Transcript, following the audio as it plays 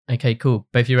Okay, cool.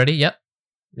 Both you ready? Yep.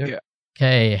 Yeah.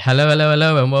 Okay. Hello,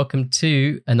 and welcome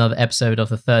to another episode of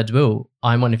The Third Wheel.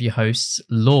 I'm one of your hosts,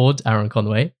 Lord Aaron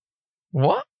Conway.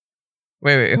 What?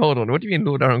 Wait, hold on. What do you mean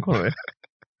Lord Aaron Conway?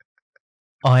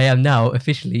 I am now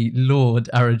officially Lord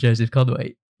Aaron Joseph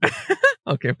Conway.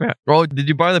 Okay, fair. Bro, did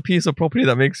you buy the piece of property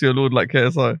that makes you a lord like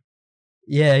KSI?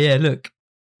 Yeah, look.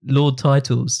 Lord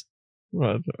titles.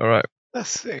 Right, alright. That's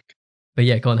sick. But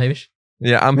yeah, go on, Hamish.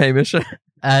 Yeah, I'm Hamish.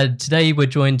 Today we're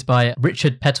joined by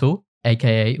Richard Petal,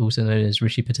 aka also known as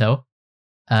Rishi Patel.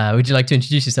 Would you like to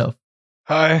introduce yourself?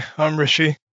 Hi, I'm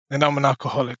Rishi, and I'm an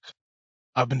alcoholic.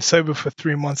 I've been sober for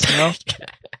 3 months now.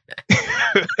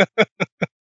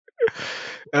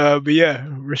 But yeah,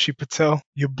 Rishi Patel,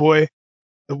 your boy,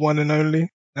 the one and only.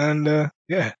 And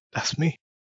yeah, that's me.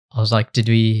 I was like, did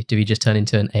we just turn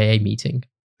into an AA meeting?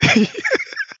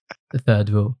 The Third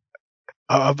Wheel.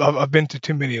 I've been to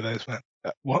too many of those, man.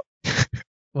 What?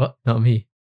 What? Not me.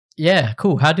 Yeah,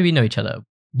 cool. How do we know each other?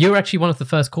 You were actually one of the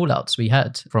first call-outs we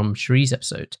had from Shree's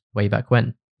episode way back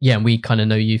when. Yeah, and we kind of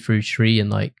know you through Shree and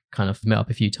like kind of met up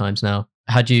a few times now.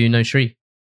 How do you know Shree?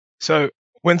 So,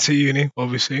 went to uni,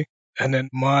 obviously, and then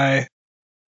my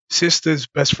sister's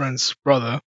best friend's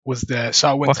brother was there, so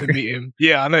I went to meet him.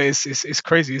 Yeah, I know, it's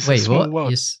crazy. It's a small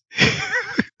world.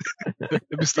 Let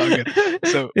me start again.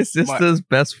 So, his sister's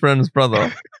best friend's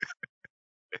brother.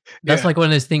 That's like one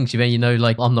of those things, you know,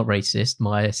 like, I'm not racist.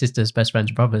 My sister's best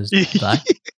friend's brother's black.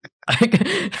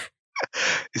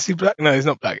 Is he black? No, he's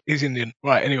not black. He's Indian.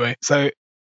 Right, anyway. So, I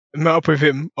met up with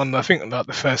him on, I think, like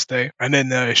the first day. And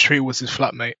then Shree was his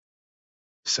flatmate.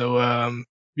 So, I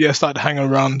started hanging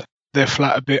around their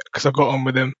flat a bit because I got on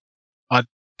with him. I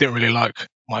didn't really like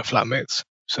my flatmates.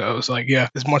 So, I was like, yeah,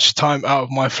 as much time out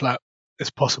of my flat as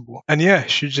possible. And yeah,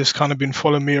 she's just kind of been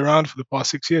following me around for the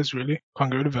past 6 years, really.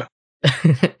 Can't get rid of her.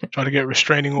 Try to get a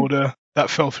restraining order.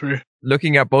 That fell through.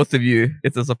 Looking at both of you,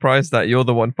 it's a surprise that you're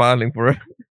the one filing for it.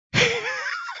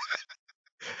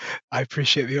 I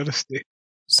appreciate the honesty.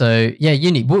 So, yeah,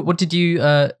 uni. What did you...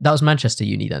 that was Manchester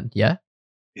uni then, yeah?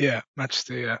 Yeah,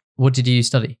 Manchester, yeah. What did you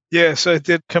study? Yeah, so I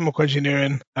did chemical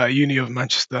engineering at Uni of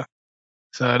Manchester.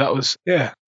 So that was,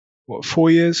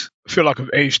 4 years? I feel like I've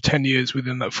aged 10 years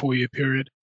within that 4-year period.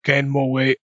 Gained more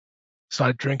weight.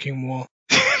 Started drinking more.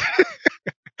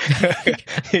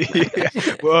 Yeah.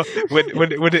 Well,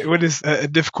 when it's a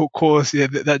difficult course,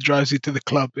 that drives you to the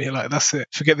club, and you're like, that's it.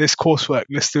 Forget this coursework.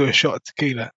 Let's do a shot of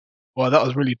tequila. Well, that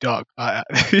was really dark.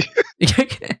 Did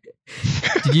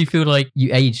you feel like you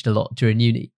aged a lot during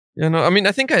uni? Yeah, no, I mean,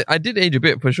 I think I did age a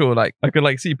bit for sure. Like, I could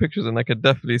see pictures and I could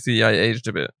definitely see I aged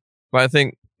a bit. But I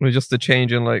think it was just a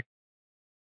change in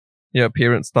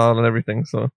appearance, style, and everything.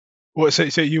 So. What?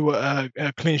 So you were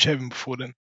clean shaven before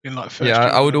then? In like first year,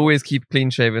 I would always keep clean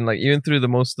shaven, like even through the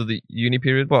most of the uni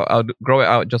period, but I would grow it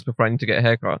out just before I need to get a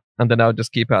haircut, and then I would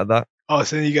just keep it at that. Oh,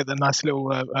 so then you get the nice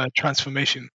little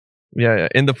transformation. Yeah.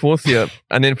 In the fourth year,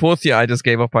 and in fourth year, I just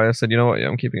gave up. I said, you know what? Yeah,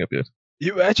 I'm keeping a beard.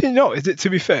 You actually know, is it, to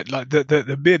be fair, like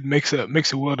the beard makes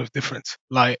a world of difference.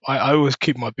 Like I always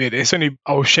keep my beard. It's only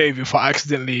I'll shave if I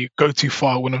accidentally go too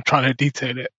far when I'm trying to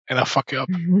detail it and I fuck it up,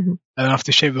 and I have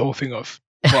to shave the whole thing off.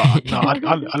 But no,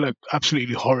 I look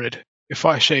absolutely horrid. If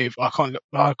I shave, I can't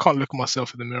look at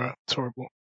myself in the mirror. It's horrible.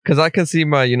 Because I can see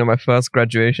my first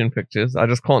graduation pictures. I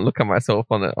just can't look at myself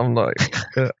on it. I'm like,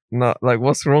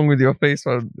 what's wrong with your face?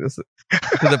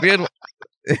 The beard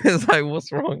is like,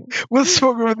 what's wrong? What's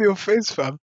wrong with your face,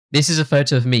 fam? This is a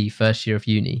photo of me first year of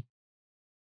uni.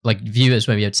 Like, viewers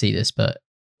won't be able to see this, but...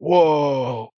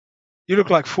 Whoa. You look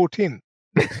like 14.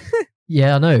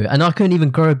 Yeah, I know. And I couldn't even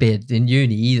grow a beard in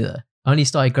uni either. I only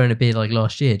started growing a beard like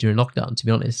last year during lockdown, to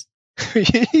be honest.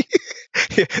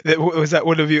 Was that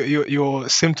one of your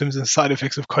symptoms and side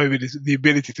effects of COVID, is the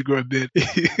ability to grow a beard?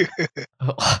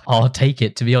 I'll take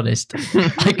it, to be honest.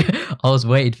 I was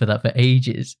waiting for that for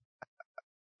ages.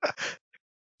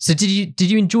 So did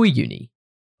you enjoy uni?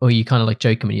 Or were you kind of like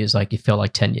joking when you was like, it felt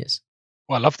like 10 years?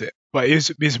 Well, I loved it. But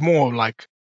it's more like,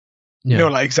 you know,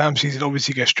 like exam season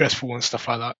obviously gets stressful and stuff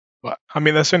like that. But I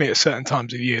mean, that's only at certain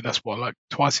times of the year. That's what, like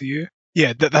twice a year?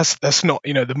 Yeah, that's not,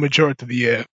 the majority of the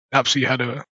year.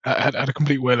 Absolutely had a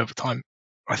complete whale of a time.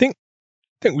 I think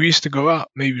we used to go out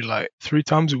maybe like 3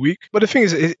 times a week. But the thing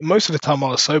is, most of the time I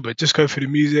was sober. Just go for the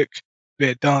music,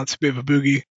 bit of dance, bit of a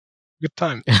boogie. Good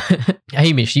time.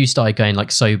 Hamish, you started going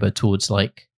like sober towards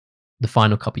like the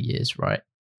final couple of years, right?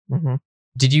 Mm-hmm.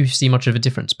 Did you see much of a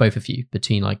difference, both of you,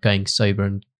 between like going sober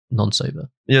and non-sober?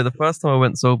 Yeah, the first time I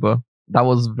went sober, that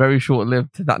was very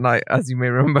short-lived that night, as you may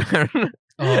remember.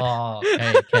 Oh,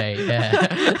 okay, yeah.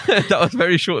 That was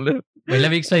very short-lived. Wait,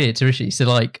 let me explain it to Rishi. So,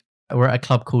 like, we're at a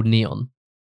club called Neon,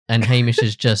 and Hamish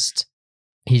has just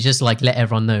he's just like let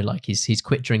everyone know like he's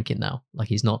quit drinking now, like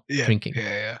he's not Yeah, drinking.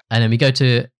 yeah. And then we go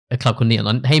to a club called Neon.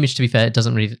 And Hamish, to be fair, he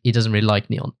doesn't really like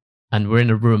Neon. And we're in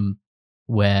a room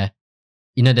where,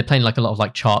 you know, they're playing like a lot of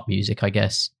like chart music, I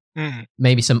guess. Mm.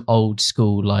 Maybe some old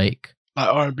school like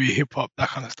R&B, hip hop, that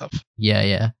kind of stuff.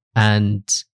 yeah. And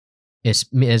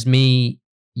it's me,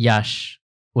 Yash.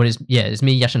 It's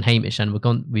me, Yash, and Hamish, and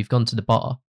we've gone to the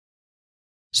bar.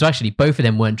 So actually, both of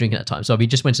them weren't drinking at the time. So we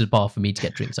just went to the bar for me to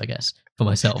get drinks, I guess, for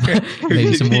myself.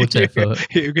 Maybe some water for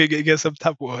get some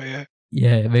tap water. Yeah.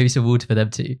 Yeah, maybe some water for them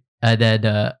too. And then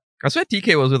I swear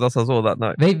TK was with us as well that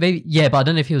night. maybe yeah, but I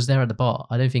don't know if he was there at the bar.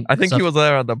 I think he was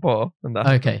there at the bar. And that.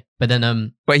 Okay, but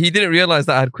then But he didn't realize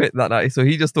that I had quit that night, so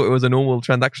he just thought it was a normal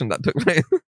transaction that took place.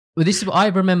 well, this is I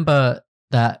remember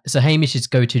that. So Hamish's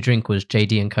go-to drink was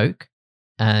JD and Coke,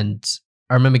 and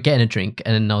I remember getting a drink,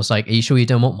 and then I was like, "Are you sure you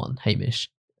don't want one, Hamish?"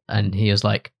 And he was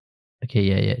like, "Okay,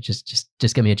 yeah, just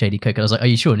get me a JD Coke." And I was like, "Are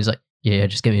you sure?" And he's like, "Yeah,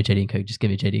 just get me a JD and Coke. Just give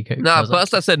me a JD and Coke." Nah,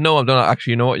 first I said no. I'm done.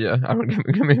 Actually, you know what? Yeah, I don't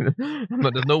give me.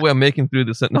 There's no way I'm making through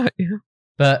this at night.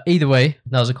 But either way,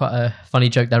 that was quite a funny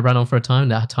joke that ran on for a time.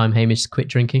 That time Hamish quit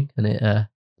drinking, and it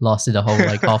lasted a whole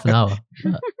like half an hour.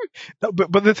 No,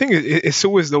 but the thing is, it's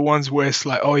always the ones where it's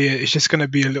like, oh yeah, it's just gonna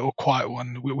be a little quiet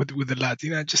one with the lads,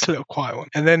 you know, just a little quiet one,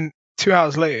 and then 2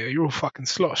 hours later, you're all fucking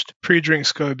sloshed.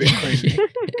 Pre-drinks go a bit crazy,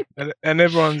 and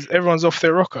everyone's off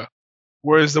their rocker.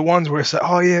 Whereas the ones where it's like,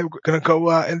 oh yeah, we're gonna go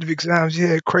out, end of exams,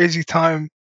 yeah, crazy time,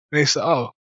 and it's like,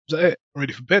 oh, is that it? I'm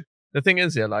ready for bed. The thing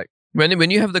is, yeah, like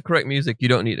when you have the correct music, you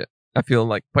don't need it. I feel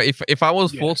like, but if I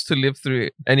was forced to live through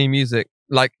any music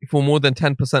like for more than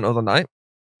 10% of the night,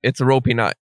 it's a ropey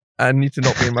night. I need to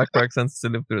not be in my correct sense to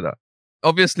live through that.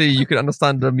 Obviously, you can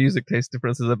understand the music taste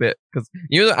differences a bit because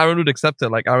you know Aaron would accept it.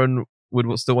 Like Aaron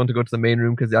would still want to go to the main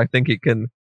room because I think it can,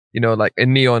 you know, like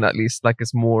in Neon at least, like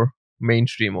it's more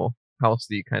mainstream or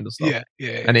housey kind of stuff.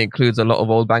 Yeah. And it includes a lot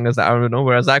of old bangers that Aaron would know.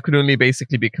 Whereas I could only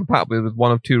basically be compatible with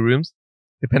one of two rooms,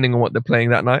 depending on what they're playing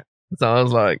that night. So I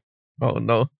was like, oh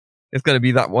no, it's gonna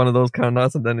be that one of those kind of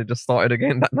nights, and then it just started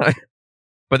again that night.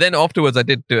 But then afterwards, I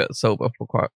did do it sober for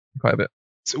quite a bit.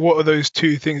 So what are those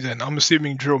two things then? I'm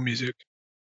assuming drill music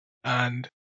and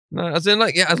no, as in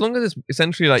like as long as it's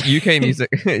essentially like UK music,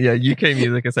 UK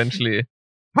music essentially.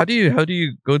 How do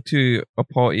you go to a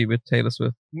party with Taylor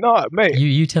Swift? No, mate.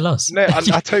 You tell us. No,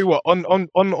 I tell you what. On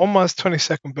my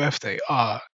 22nd birthday,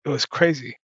 it was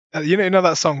crazy. You know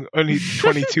that song, Only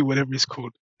 22, whatever it's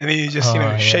called, and then you just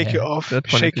shake it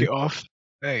off.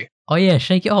 Hey. Oh yeah,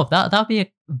 shake it off. That'd be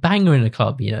a banger in a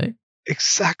club, you know.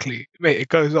 Exactly, mate. It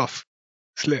goes off.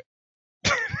 It's lit.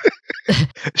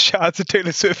 Shout out to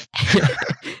Taylor Swift.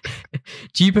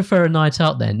 Do you prefer a night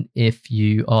out then if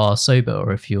you are sober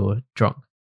or if you're drunk?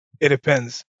 It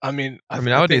depends. I mean,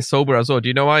 nowadays sober as well. Do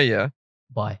you know why? Yeah.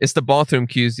 Why? It's the bathroom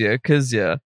queues, yeah. Because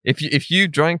if you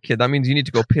drank it, that means you need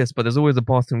to go piss. But there's always a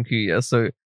bathroom queue, yeah. So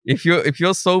if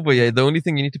you're sober, yeah, the only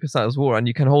thing you need to piss out is water, and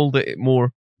you can hold it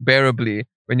more bearably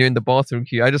when you're in the bathroom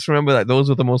queue. I just remember that those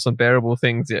were the most unbearable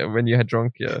things, yeah, when you had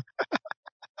drunk, yeah.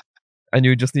 And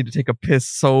you just need to take a piss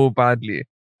so badly.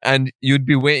 And you'd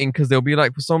be waiting because there'll be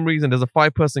like, for some reason, there's a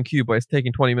 5-person queue, but it's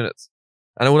taking 20 minutes.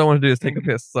 And all I want to do is take a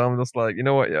piss. So I'm just like, you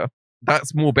know what? Yeah,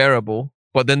 that's more bearable.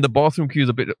 But then the bathroom queue is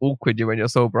a bit awkward when you're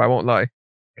sober. I won't lie.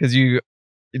 Because you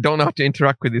don't have to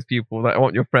interact with these people that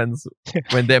aren't your friends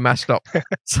when they're mashed up.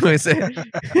 So it's, that's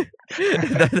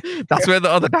where the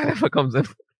other dilemma comes in.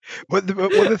 Well,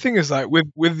 the thing is, like,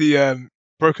 with the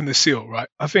broken the seal, right?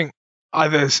 I think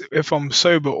either if I'm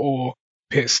sober or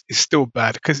piss is still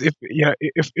bad, because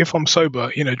if I'm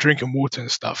sober, drinking water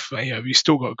and stuff, you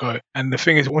still got to go. And the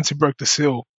thing is, once you broke the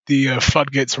seal, the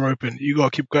floodgates are open. You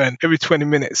got to keep going every 20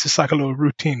 minutes. It's like a little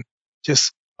routine.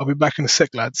 Just, I'll be back in a sec,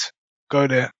 lads. Go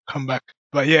there, come back.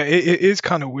 But yeah, it is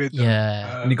kind of weird.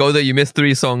 Yeah. You go there, you miss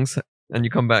 3 songs, and you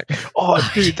come back. Oh,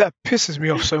 dude, that pisses me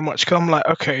off so much. Cause I'm like,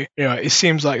 okay, it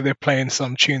seems like they're playing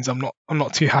some tunes I'm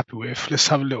not too happy with. Let's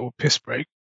have a little piss break.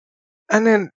 And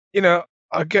then,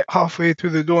 I get halfway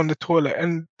through the door in the toilet,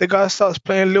 and the guy starts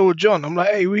playing Lil Jon. I'm like,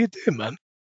 hey, what you doing, man?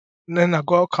 And then I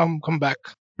go, come back,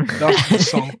 dance the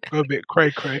song, go a bit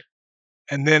cray,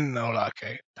 and then I'm like,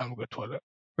 okay, time to go to the toilet.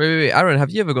 Wait, Aaron, have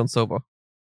you ever gone sober?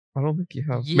 I don't think you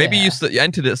have. Yeah. Maybe you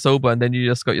entered it sober and then you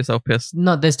just got yourself pissed.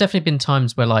 No, there's definitely been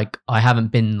times where like I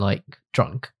haven't been like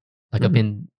drunk. Like I've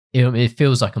been, it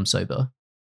feels like I'm sober.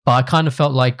 But I kind of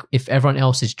felt like if everyone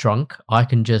else is drunk, I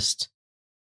can just,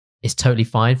 it's totally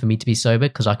fine for me to be sober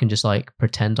because I can just like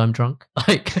pretend I'm drunk.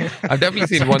 Like I've definitely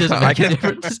seen so one it doesn't time. make a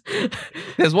difference.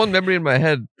 There's one memory in my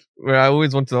head where I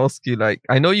always want to ask you, like,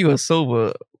 I know you were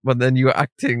sober but then you were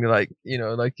acting like,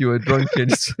 like you were drunk and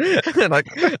just, like,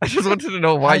 I just wanted to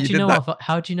know why you did that.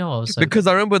 How do you know I was so Because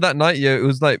I remember that night, it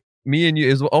was like me and you,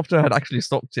 it was after I had actually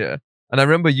stopped here. And I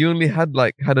remember you only had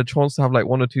a chance to have like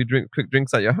 1 or 2 quick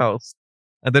drinks at your house.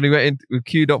 And then we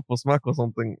queued up for Smack or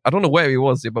something. I don't know where he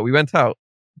was yet, but we went out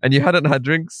and you hadn't had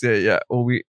drinks yet, or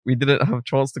we didn't have a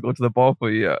chance to go to the bar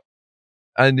for you yet.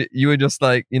 And you were just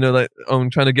like, trying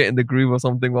to get in the groove or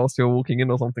something whilst you were walking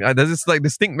in or something. There's this like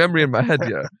distinct memory in my head,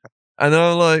 yeah. And then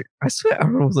I'm like, I swear I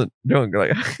wasn't drunk.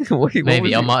 Like,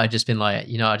 maybe I might have just been like,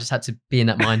 I just had to be in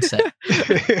that mindset.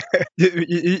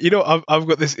 I've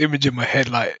got this image in my head,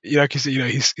 like you said,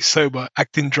 he's sober,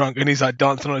 acting drunk, and he's like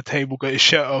dancing on a table, got his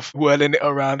shirt off, whirling it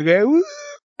around, going, woo!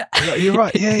 You're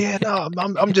right, yeah, no,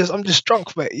 I'm just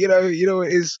drunk, mate. You know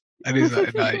it is. And he's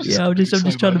like, no, I'm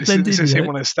just trying to blend in. This is him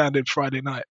on a standard Friday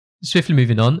night. Swiftly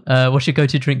moving on. What's your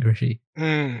go-to drink, Rishi?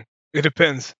 It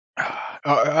depends.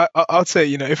 I'd say,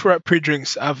 if we're at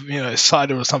pre-drinks, have a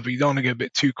cider or something. You don't want to get a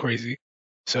bit too crazy.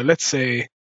 So let's say,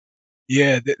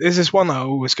 there's this one I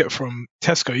always get from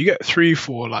Tesco. You get 3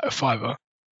 for like a £5.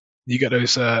 You get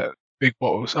those big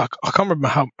bottles. I can't remember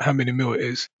how many mil it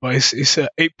is, but it's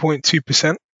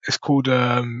 8.2%. It's called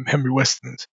Henry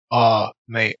Weston's.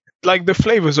 Mate, like the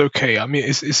flavor's okay. I mean,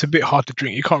 it's a bit hard to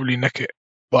drink. You can't really neck it,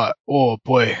 but oh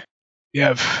boy, you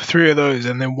have 3 of those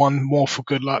and then 1 more for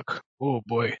good luck. Oh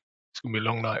boy, it's gonna be a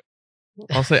long night.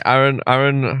 I'll say Aaron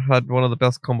had one of the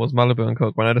best combos, Malibu and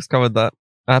Coke. When I discovered that,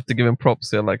 I have to give him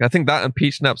props here. Like, I think that and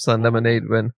peach schnapps and lemonade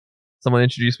when someone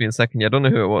introduced me in second year. I don't know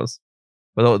who it was,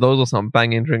 but those were some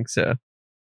banging drinks here.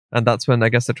 And that's when I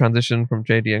guess the transition from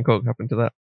JD and Coke happened to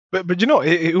that. But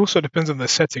it also depends on the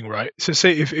setting, right? So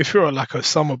say if you're at like a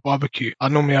summer barbecue, I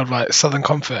normally have like Southern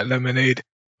Comfort lemonade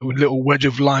with a little wedge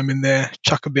of lime in there,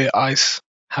 chuck a bit of ice,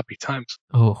 happy times.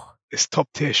 Oh, it's top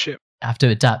tier shit. I have to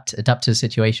adapt to the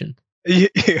situation. Yeah.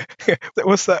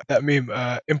 What's that meme?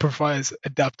 Improvise,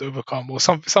 adapt, overcome, or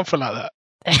something like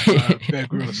that. Bear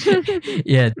Grylls.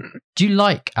 Yeah. Do you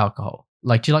like alcohol?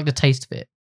 Like, do you like the taste of it?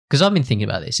 Because I've been thinking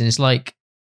about this, and it's like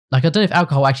I don't know if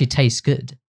alcohol actually tastes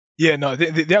good. Yeah, no,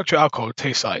 the actual alcohol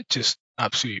tastes like just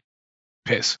absolute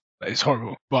piss. It's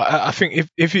horrible. But I think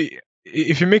if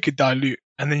you make it dilute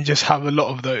and then you just have a lot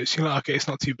of those, you're like, okay, it's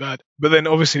not too bad. But then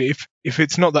obviously if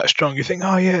it's not that strong, you think,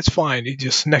 oh yeah, it's fine. You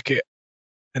just neck it,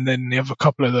 and then you have a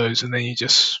couple of those, and then you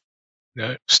just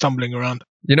stumbling around.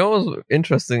 You know what was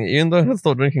interesting? Even though I had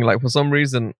stopped drinking, like for some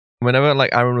reason, whenever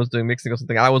like Aaron was doing mixing or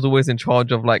something, I was always in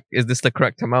charge of like, is this the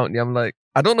correct amount? Yeah, I'm like,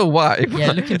 I don't know why.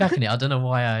 Yeah, looking back on it, I don't know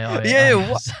why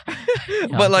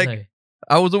but like,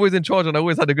 I was always in charge and I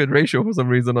always had a good ratio for some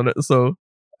reason on it. So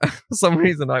for some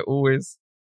reason, I always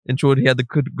ensured he had the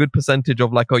good percentage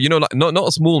of like, like not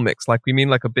a small mix, like we mean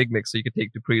like a big mix so you could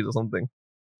take to Pre's or something.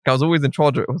 I was always in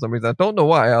charge of it for some reason. I don't know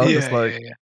why. I was just like,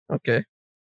 okay.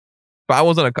 But I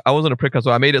wasn't a prick as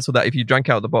well. I made it so that if you drank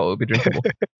out the bottle, it would be drinkable.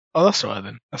 Oh, that's all right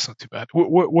then. That's not too bad.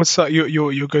 What's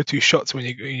your go-to shots when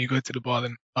you go to the bar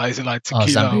then? Is it like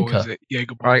tequila or is it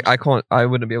Jaeger bombs? I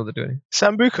wouldn't be able to do anything.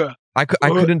 Sambuca? I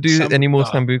couldn't do any more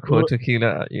Sambuca or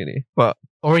tequila at uni.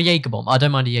 Or a Jaeger bomb. I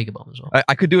don't mind a Jaeger bomb as well.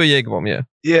 I could do a Jaeger bomb, yeah.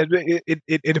 Yeah,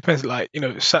 it depends. Like,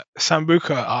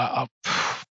 Sambuca, I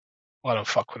don't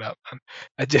fuck with that, man.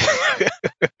 I just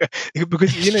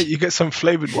because you get some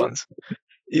flavored ones.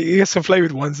 You get some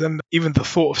flavored ones, and even the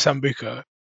thought of Sambuca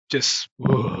just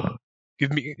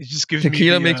gives me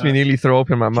tequila makes me nearly throw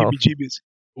up in my mouth.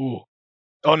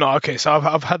 Oh no, okay. So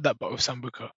I've had that, but with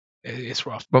Sambuca, it's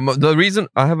rough. But the reason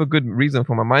I have a good reason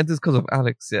for my mind is because of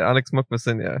Alex. Yeah, Alex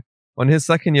Mukmasin. Yeah, on his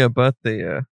second year birthday.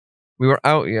 Yeah, we were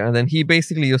out. Yeah, and then he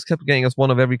basically just kept getting us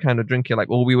one of every kind of drink. Yeah, like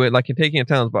we were like taking it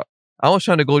turns, but I was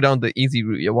trying to go down the easy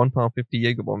route. Yeah, £1.50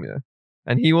 Jaeger bomb. Yeah,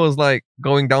 and he was like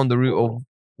going down the route of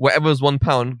whatever's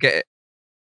 £1, get it.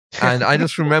 And I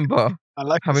just remember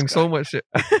having so much shit.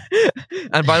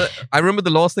 And I remember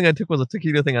the last thing I took was a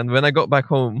tequila thing. And when I got back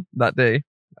home that day,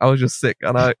 I was just sick.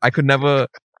 And I couldn't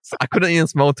even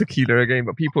smell tequila again.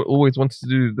 But people always wanted to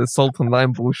do the salt and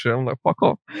lime bullshit. I'm like, fuck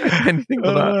off. Anything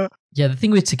for that. Yeah, the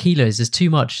thing with tequila is there's too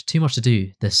much to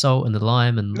do. The salt and the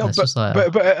lime and just like...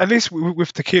 But at least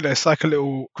with tequila, it's like a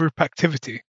little group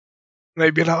activity.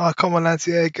 Maybe like, oh, come on, lads,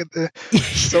 yeah, get the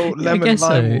salt, lemon,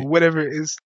 lime, or whatever it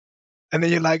is. And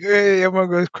then you're like, hey, everyone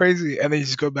goes crazy. And then you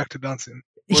just go back to dancing.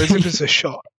 Whereas if it's a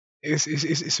shot,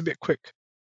 it's a bit quick.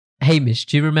 Hamish,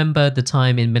 do you remember the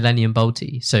time in Millennium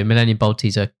Balti? So Millennium Balti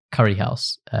is a curry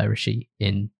house, Rishi,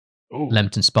 in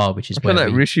Lempton Spa, which is I feel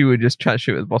like Rishi would just chat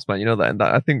shit with Bossman, you know that? And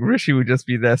I think Rishi would just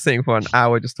be there sitting for an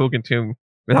hour just talking to him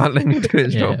without letting him do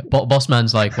his job.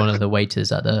 Bossman's like one of the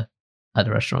waiters at the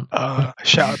restaurant.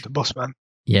 Shout out to Bossman.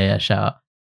 Yeah, shout out.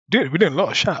 Dude, we're doing a lot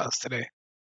of shout outs today.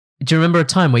 Do you remember a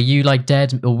time where you like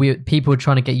dared, or people were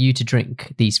trying to get you to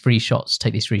drink these free shots,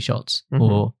 take these free shots,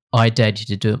 or I dared you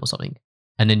to do them or something,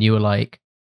 and then you were like,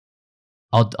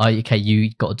 okay,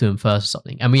 you got to do them first or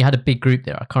something. And we had a big group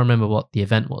there. I can't remember what the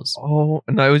event was. Oh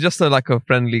no, it was just like a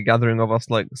friendly gathering of us.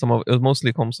 Like it was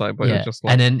mostly Comsci, but it was just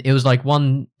like... And then it was like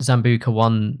one Zambuca,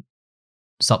 one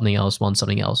something else,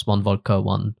 one vodka,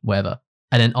 one whatever.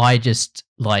 And then I just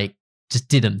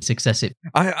did them successive.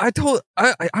 I told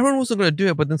Aaron wasn't going to do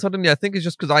it, but then suddenly I think it's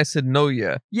just because I said no.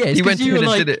 Yeah, he went ahead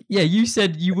and did it. Yeah, you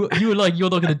said you were like, you're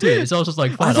not going to do it. So I was just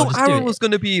like, fine, I thought I'll Aaron was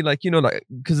going to be like,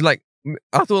 because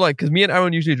I thought because me and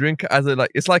Aaron usually drink as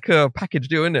it's like a package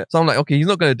deal, isn't it? So I'm like, okay, he's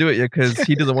not going to do it yet because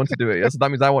he doesn't want to do it. Yeah, so that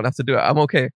means I won't have to do it. I'm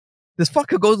okay. This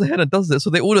fucker goes ahead and does it. So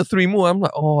they order 3 more. I'm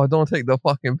like, oh, I don't take the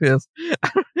fucking piss.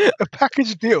 A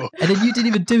package deal. And then you didn't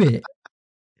even do it.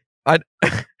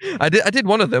 I did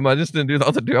one of them. I just didn't do the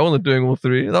other 2. I wasn't doing all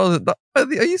 3. Are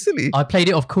you silly? I played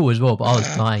it off cool as well, but I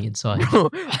was dying inside.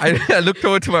 I looked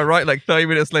over to my right like 30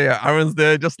 minutes later. Aaron's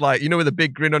there, just like, with a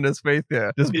big grin on his face,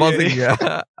 just buzzing,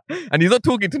 And he's not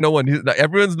talking to no one. He's like,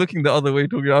 everyone's looking the other way,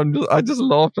 talking. I just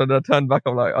laughed and I turned back.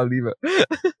 I'm like, I'll leave it.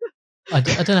 I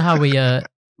don't know how we.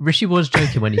 Rishi was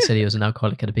joking when he said he was an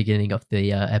alcoholic at the beginning of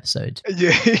the episode.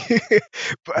 Yeah,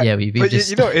 but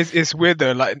just... it's weird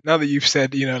though. Like now that you've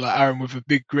said, like Aaron with a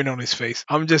big grin on his face,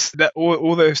 I'm just that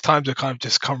all those times are kind of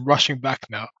just come rushing back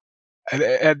now,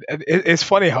 and it's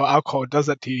funny how alcohol does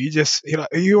that to you. You're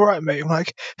like, are you alright, mate? I'm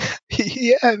like,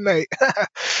 yeah, mate,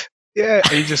 yeah,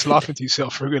 and you're just laughing to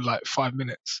yourself for a good 5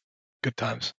 minutes. Good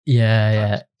times.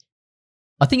 Yeah.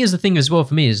 I think it's the thing as well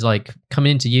for me is like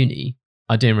coming into uni,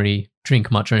 I didn't really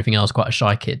drink much or anything else, quite a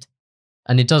shy kid.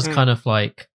 And it does kind of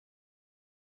like,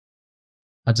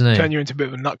 I don't know. Turn you into a bit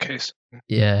of a nutcase.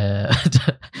 Yeah.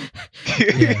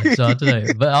 So I don't know.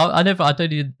 But I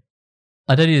don't even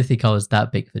think I was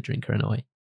that big of a drinker in a way.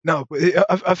 No, but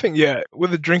I think,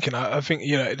 with the drinking, I think,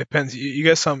 it depends. You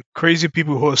get some crazy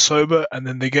people who are sober and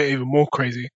then they get even more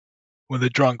crazy when they're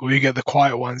drunk, or you get the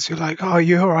quiet ones. You're like, oh,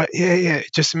 you're all right. Yeah.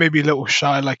 Just maybe a little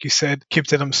shy, like you said, keep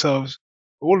to themselves.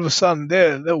 All of a sudden,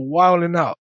 they're wilding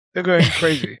out. They're going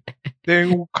crazy. They're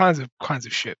doing all kinds of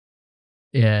shit.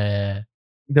 Yeah.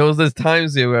 There was those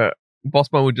times here where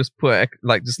Bossman would just put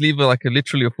just leave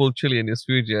literally a full chili in his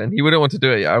food, and he wouldn't want to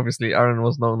do it. Obviously, Aaron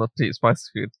was known not to eat spicy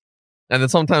food, and then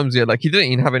sometimes he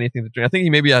didn't even have anything to drink. I think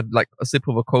he maybe had a sip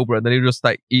of a Cobra, and then he would just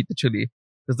eat the chili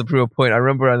just to prove a point. I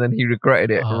remember, and then he regretted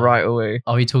it right away.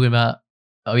 Are you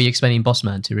explaining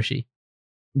Bossman to Rishi?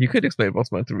 You could explain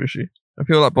Bossman to Rishi. I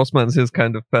feel like Bossman's his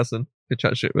kind of person to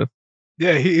chat shit with.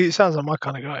 Yeah, he sounds like my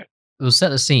kind of guy. We'll set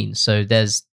the scene. So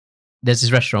there's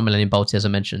this restaurant, Millennium Balti, as I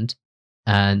mentioned,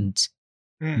 and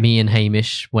me and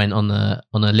Hamish went on a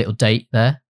little date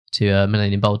there to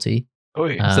Millennium Balti. Oh,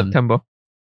 yeah. September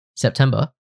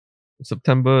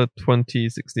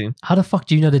 2016. How the fuck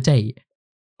do you know the date?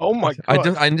 Oh my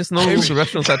god! I just know all the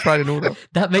restaurants I tried in order.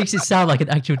 That makes it sound like an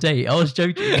actual date. I was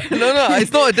joking. No,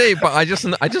 it's not a date, but I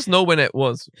just know when it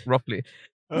was roughly.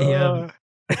 Okay,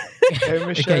 so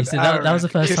that was the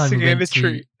first time we went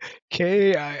to.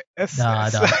 KISS.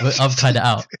 Nah, I'm kind of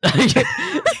out.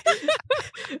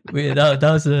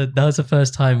 That was the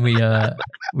first time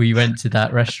we went to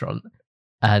that restaurant,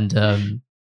 and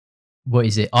what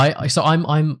is it?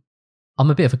 I'm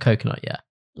a bit of a coconut, yeah.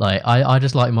 Like I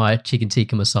just like my chicken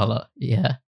tikka masala.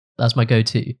 Yeah, that's my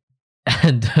go-to.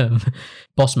 And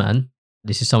Bossman,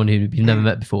 this is someone who we've never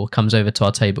met before, comes over to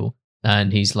our table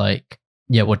and he's like,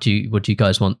 "Yeah, what do you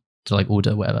guys want to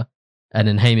order, whatever?" And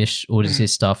then Hamish orders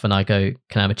his stuff, and I go,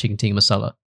 "Can I have a chicken tikka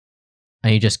masala?"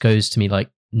 And he just goes to me like,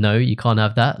 "No, you can't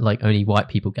have that. Only white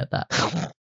people get that."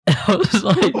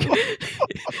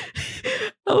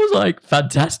 I was like,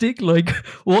 fantastic.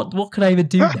 What can I even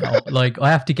do now? I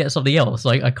have to get something else.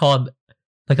 I can't,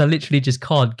 I literally just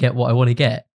can't get what I want to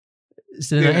get.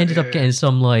 So then I ended up getting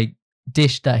some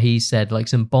dish that he said,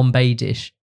 some Bombay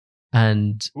dish.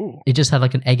 And it just had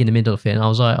an egg in the middle of it. And I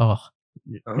was like, oh.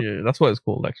 Yeah, that's what it's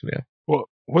called actually. Yeah.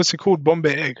 What's it called?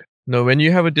 Bombay egg? No, when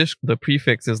you have a dish, the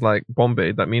prefix is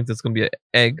Bombay. That means it's going to be an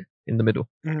egg in the middle.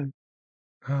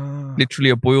 Literally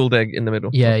a boiled egg in the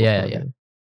middle. Yeah.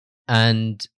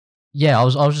 And yeah, I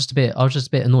was just a bit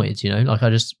annoyed, I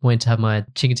just wanted to have my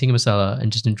chicken tikka masala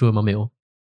and just enjoy my meal.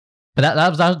 But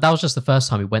that was just the first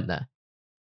time we went there.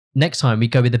 Next time we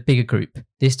go with a bigger group.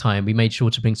 This time we made sure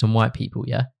to bring some white people,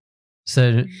 yeah?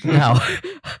 So now,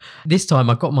 this time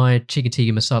I got my chicken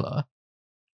tikka masala,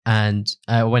 and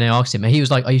when I asked him, he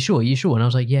was like, are you sure? And I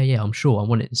was like, yeah, I'm sure. I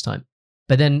want it this time.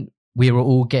 But then we were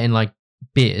all getting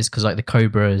beers because the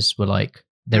Cobras were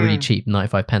they're really cheap,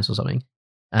 95 pence or something.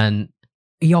 And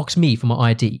he asked me for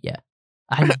my ID, yeah.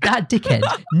 And that dickhead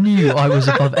knew I was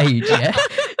above age, yeah?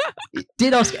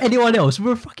 Didn't ask anyone else.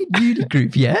 We're a fucking uni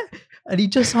group, yeah? And he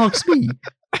just asked me.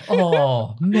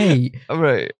 Oh, mate. All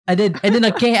right. And then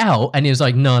I get out and he was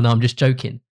like, no, I'm just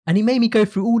joking. And he made me go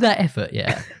through all that effort,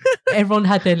 yeah? Everyone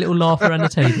had their little laugh around the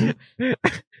table.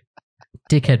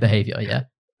 Dickhead behaviour, yeah?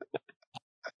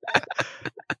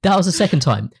 That was the second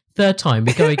time. Third time,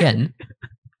 we go again.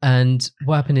 And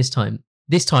what happened this time?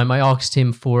 This time I asked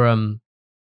him for...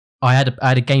 I had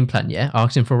a game plan, yeah. I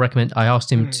asked him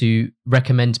to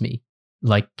recommend me,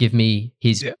 like give me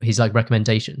his like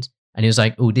recommendations, and he was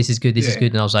like, "Oh, this is good, this is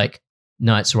good," and I was like,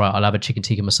 "No, it's all right. I'll have a chicken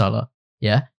tikka masala."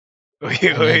 Yeah.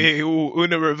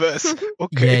 Una reverse.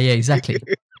 Okay. Yeah, exactly.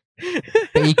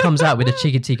 But he comes out with a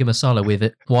chicken tikka masala with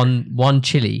it one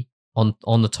chili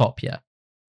on the top, yeah,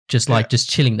 just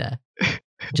chilling there,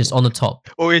 just on the top.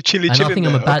 Oh, yeah, chili and chilling I think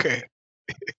there. I'm a bad. Okay.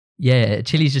 Yeah,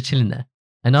 chili's just chilling there.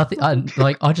 And I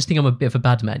just think I'm a bit of a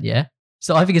bad man, yeah?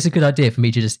 So I think it's a good idea for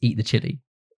me to just eat the chili.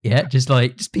 Yeah, just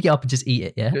pick it up and just eat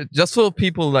it, yeah? Just for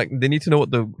people, like, they need to know what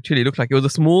the chili looked like. It was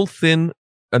a small, thin,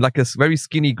 and like a very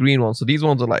skinny green one. So these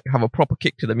ones are like, have a proper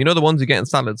kick to them. You know the ones you get in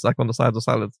salads, like on the sides of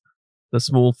salads? The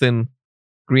small, thin,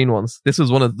 green ones. This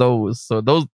was one of those. So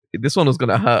this one was going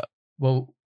to hurt.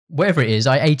 Well, whatever it is,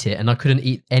 I ate it and I couldn't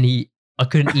eat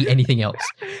anything else.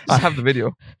 I have the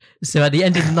video. So at the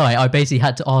end of the night, I basically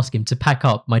had to ask him to pack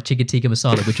up my chicken tikka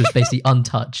masala, which was basically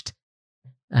untouched.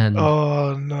 And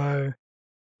oh no,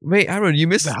 wait, Aaron, you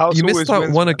missed out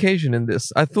one occasion in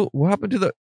this. I thought, what happened to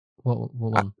the what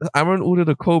one? Aaron ordered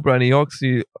a Cobra and he asked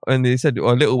you, and he said,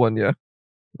 "Oh, a little one, yeah."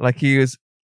 Like he was,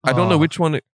 I don't know which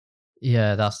one.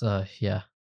 Yeah, that's yeah.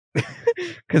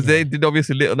 Because they did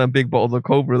obviously little and big bottles of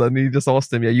Cobra, and he just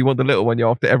asked him, "Yeah, you want the little one, yeah?"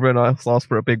 After everyone else asked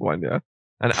for a big one, yeah.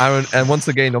 And Aaron, and once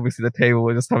again, obviously the table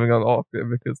were just having a laugh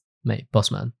because mate,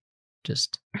 boss man,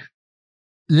 just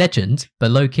legend, but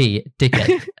low key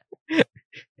dickhead.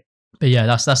 But yeah,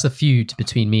 that's the feud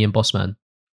between me and boss man.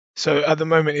 So at the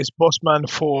moment, it's boss man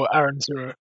 4, Aaron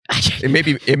 0.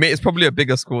 It's probably a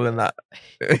bigger score than that.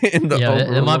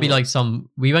 There might be like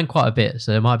we went quite a bit,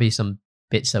 so there might be some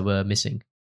bits that were missing.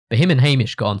 But him and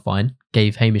Hamish got on fine.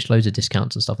 Gave Hamish loads of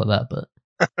discounts and stuff like that. But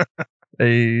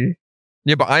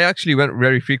yeah, but I actually went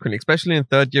very frequently, especially in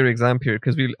third year exam period,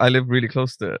 because I live really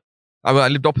close to it. I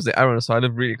lived opposite Aaron, so I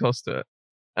live really close to it.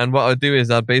 And what I'd do is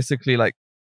I'd basically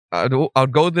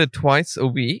I'd go there twice a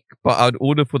week, but I'd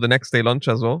order for the next day lunch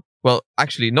as well. Well,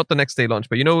 actually, not the next day lunch,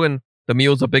 but you know when the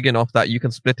meals are big enough that you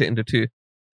can split it into 2.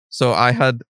 So I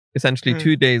had essentially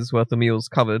 2 days worth of meals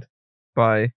covered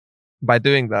by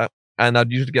doing that. And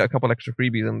I'd usually get a couple extra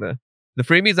freebies in there. The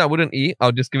freebies I wouldn't eat,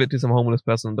 I'll just give it to some homeless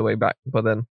person on the way back. But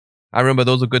then I remember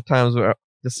those were good times where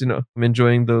just, I'm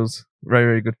enjoying those very,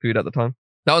 very good food at the time.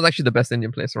 That was actually the best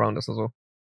Indian place around us as well.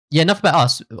 Yeah, enough about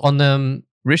us. On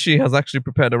Rishi has actually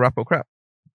prepared a wrap or crap.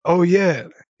 Oh, yeah.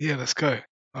 Yeah, let's go.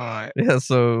 All right. Yeah,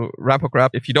 so wrap or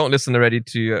crap. If you don't listen already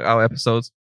to our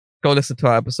episodes, go listen to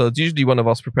our episodes. Usually one of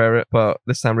us prepare it, but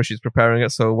this time Rishi's preparing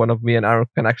it, so one of me and Aaron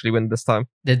can actually win this time.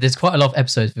 There's quite a lot of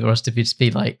episodes for us to just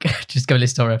be like, just go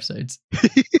listen to our episodes.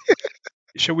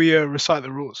 Shall we recite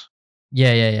the rules?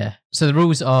 Yeah. So the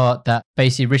rules are that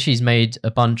basically Rishi's made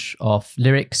a bunch of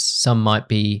lyrics. Some might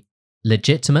be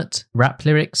legitimate rap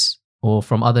lyrics or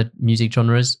from other music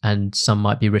genres, and some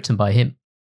might be written by him.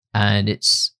 And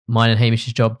it's mine and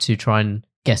Hamish's job to try and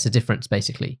guess the difference,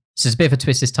 basically. So it's a bit of a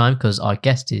twist this time because our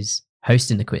guest is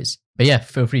hosting the quiz. But yeah,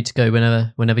 feel free to go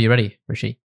whenever you're ready,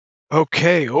 Rishi.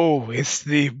 Okay. Oh, it's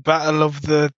the battle of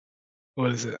the...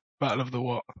 What is it? Battle of the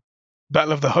what?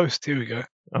 Battle of the host. Here we go.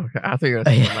 Okay, I think you're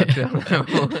saying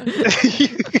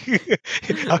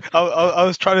I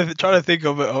was trying to think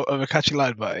of a catchy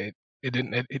line, but it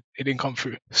didn't come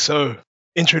through. So,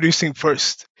 introducing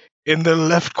first in the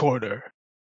left corner.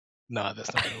 Nah,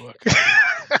 that's not gonna work.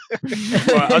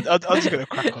 Right, I'm just gonna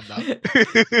crack on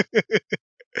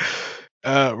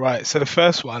that. Right. So the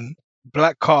first one,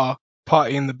 black car,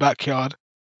 party in the backyard.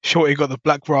 Shorty got the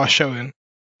black bra showing,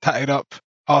 tatted up,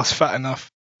 ass fat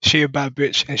enough. She a bad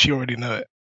bitch and she already know it.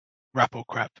 Rap or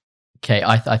crap? Okay,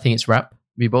 I think it's rap.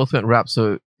 We both went rap,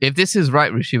 so if this is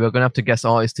right, Rishi, we're gonna have to guess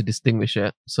artists to distinguish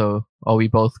it. So are we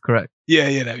both correct?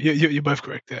 Yeah, no, you're both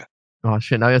correct. Yeah. Oh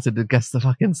shit! Now you have to guess the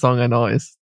fucking song and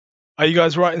artist. Are you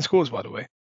guys writing scores, by the way?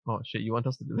 Oh shit! You want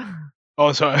us to do that?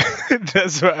 Oh, sorry.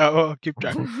 That's right. I'll keep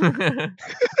track.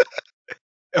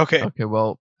 Okay. Okay.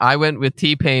 Well, I went with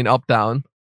T-Pain, Up Down,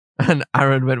 and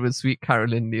Aaron went with Sweet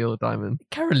Caroline, Neil Diamond.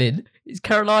 Caroline? It's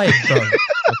Caroline, bro.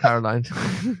 Oh, Caroline.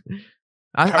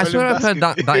 I swear I've heard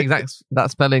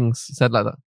that spelling said like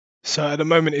that. So at the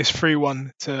moment it's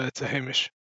 3-1 to Hamish.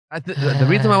 The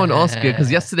reason why I want to ask you,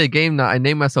 because yesterday game night, I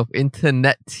named myself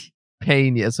Internet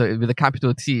Pain, yeah, so with a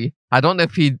capital T. I don't know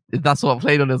if that's what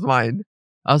played on his mind.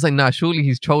 I was like, nah, surely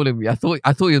he's trolling me. I thought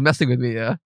he was messing with me,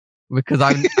 yeah, because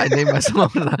I named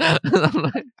myself that. I'm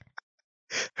like,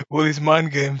 All these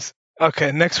mind games.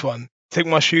 Okay, next one. Take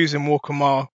my shoes and walk a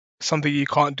mile. Something you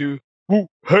can't do. Woo,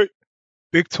 hey.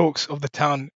 Big talks of the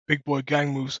town. Big boy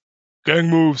gang moves. Gang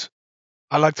moves.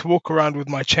 I like to walk around with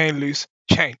my chain loose.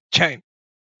 Chain.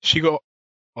 She got.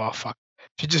 Oh fuck.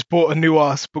 She just bought a new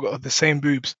ass, but got the same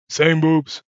boobs. Same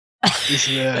boobs. This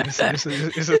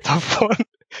is a tough one.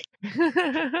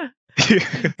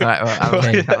 right,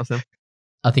 okay, that was him.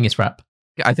 I think it's rap.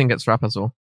 I think it's rap as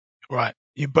well. Right,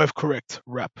 you're both correct.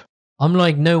 Rap. I'm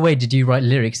like, no way did you write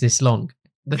lyrics this long?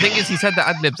 The thing is, he said the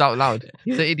ad-libs out loud.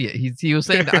 He's an idiot. He was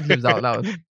saying the ad-libs out loud.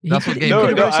 That's what He game could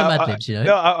have no, wrote some ad-libs, you know?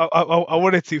 No, I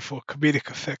wanted to for comedic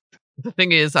effect. The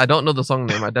thing is, I don't know the song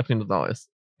name. I definitely know the artist.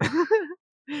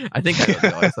 I think I know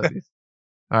the artist at least.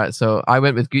 Alright, so I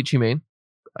went with Gucci Mane.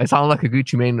 It sounded like a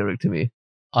Gucci Mane lyric to me.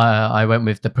 I went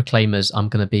with the Proclaimers. I'm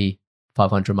gonna be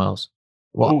 500 miles.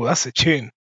 What? Oh, that's a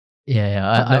tune. Yeah.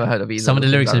 I've never heard of either. Some of the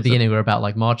lyrics at the That's it. beginning were about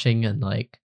like marching and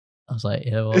like. I was like,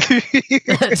 yeah, well.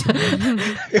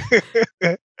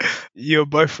 You're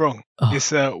both wrong. Oh.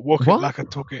 It's walk it What? like a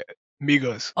talk it,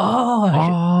 Migos.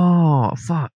 Oh,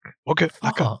 fuck. Walk it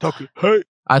like a Fuck. talk it. Hey.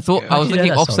 I thought Yeah. I was Actually,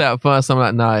 thinking that Offset song. at first. I'm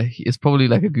like, nah, it's probably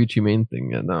like a Gucci Mane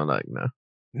thing. And no, like, no.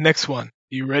 Next one.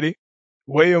 You ready?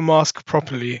 Wear your mask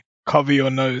properly. Cover your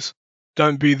nose.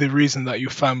 Don't be the reason that your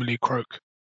family croak.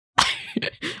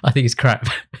 I think it's crap.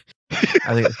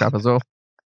 I think it's crap as well.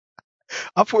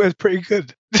 I thought it was pretty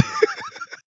good.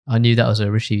 I knew that was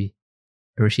a Rishi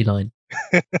line.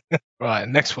 Right,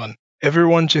 next one.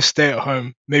 Everyone just stay at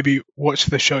home. Maybe watch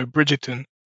the show Bridgerton.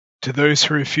 To those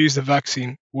who refuse the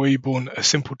vaccine, were you born a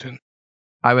simpleton?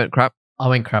 I went crap. I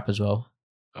went crap as well.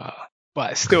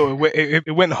 But still,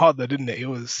 it went hard though, didn't it? It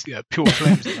was pure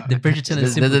flames. The Bridgerton and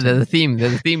There's Simpleton. a theme.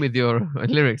 There's a theme with your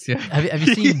lyrics, yeah. Have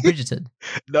you seen Bridgerton?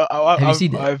 No, Have you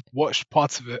seen it? I've watched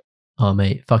parts of it. Oh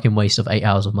mate, fucking waste of 8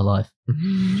 hours of my life.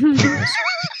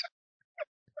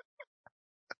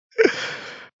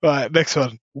 Right, next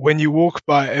one. When you walk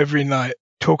by every night,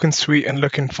 talking sweet and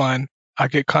looking fine, I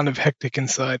get kind of hectic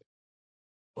inside.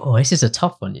 Oh, this is a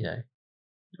tough one, you know.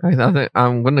 I think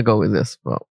I'm gonna go with this,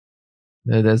 but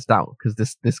there's doubt because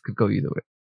this could go either way.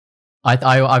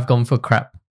 I've gone for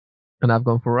crap. And I've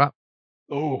gone for rap.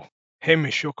 Oh,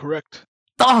 Hamish, you're correct.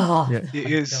 Oh, Yeah. It thank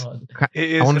is. God. It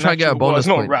is. I wanna an try and get a actual- well, bonus it's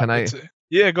not point. rap, Can I- it's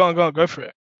yeah, go on, go for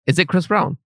it. Is it Chris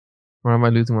Brown? Or am I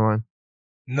losing my mind?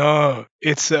 No,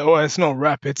 it's it's not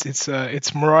rap.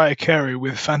 It's Mariah Carey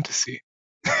with Fantasy.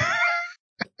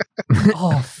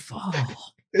 Oh fuck.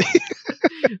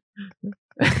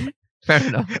 Fair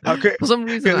enough. Okay. For some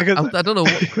reason, Because- I don't know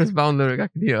what Chris Brown lyric I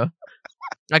can hear.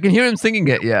 I can hear him singing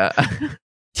it, yeah.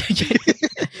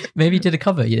 Maybe he did a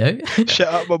cover, you know.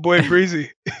 Shout out my boy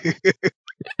Breezy.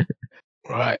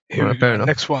 Right, here Right, we fair go. enough.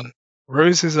 Next one.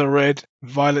 Roses are red,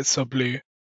 violets are blue.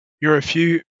 You're a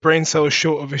few brain cells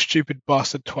short of a stupid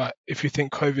bastard twat if you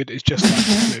think COVID is just like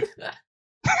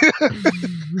the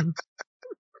flu.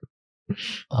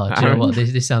 Oh, do you know what?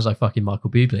 This sounds like fucking Michael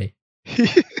Bublé.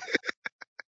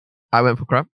 I went for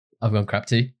crap. I've gone crap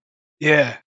too.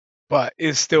 Yeah, but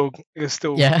it's still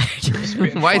Yeah.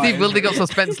 spitting Why is he fire, building up isn't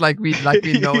suspense like we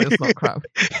know it's not crap?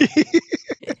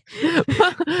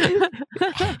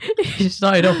 He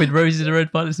started off with roses and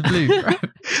red, violets and blue.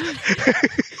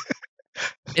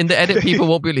 In the edit, people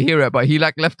won't be able to hear it, but he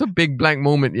like left a big blank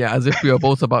moment, yeah, as if we were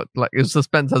both about like it was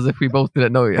suspense, as if we both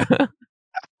didn't know, yeah.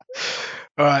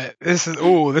 All right, this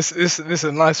is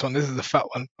a nice one. This is a fat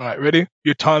one. All right, ready?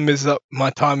 Your time is up. My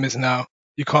time is now.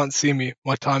 You can't see me.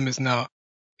 My time is now.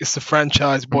 It's the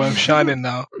franchise, boy. I'm shining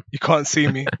now. You can't see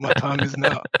me. My time is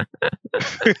now.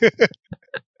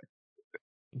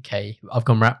 Okay, I've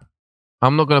gone rap.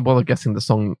 I'm not gonna bother guessing the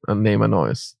song name and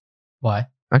artist. Why?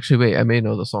 Actually, wait, I may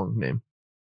know the song name.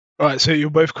 All right, so you're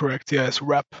both correct. Yeah, it's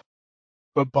rap,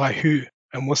 but by who?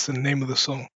 And what's the name of the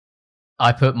song?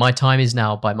 I put My Time Is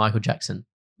Now by Michael Jackson.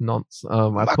 Nonce. I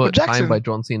Michael put Time Jackson? by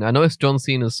John Cena. I know it's John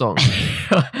Cena's song.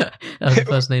 That was the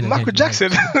first name. that came Michael to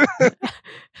mind. Jackson.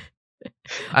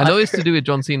 I know it's to do with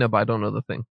John Cena, but I don't know the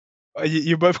thing.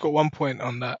 You both got 1 point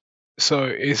on that. So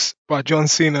it's by John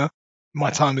Cena. My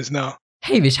time is now.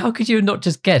 Hamish, how could you not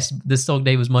just guess the song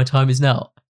name was My Time Is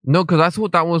Now? No, because I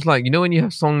thought that was like, you know when you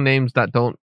have song names that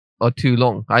are too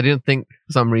long. I didn't think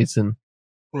for some reason.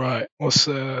 Right. What's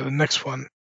the next one?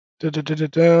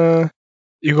 Da-da-da-da-da.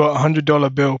 You got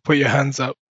 $100 bill. Put your hands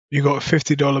up. You got a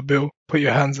 $50 bill. Put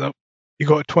your hands up. You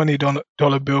got a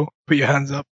 $20 bill. Put your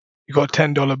hands up. You got a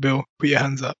 $10 bill. Put your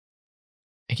hands up.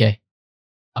 Okay.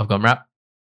 I've gone rap.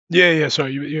 Yeah.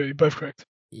 Sorry, you're both correct.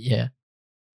 Yeah.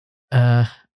 I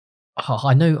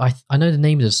know the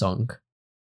name of the song.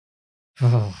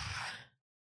 Okay,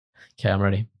 I'm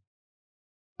ready.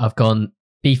 I've gone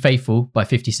Be Faithful by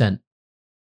 50 Cent.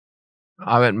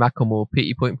 I went Macklemore.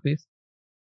 Pity point, please.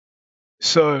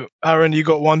 So, Aaron, you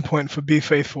got 1 point for Be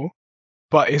Faithful,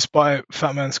 but it's by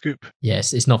Fat Man Scoop.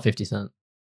 Yes, it's not 50 Cent.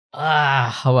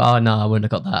 Oh no, I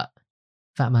wouldn't have got that.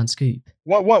 Fat Man Scoop.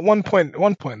 What? 1 point.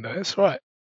 1 point though. That's right.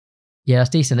 Yeah, that's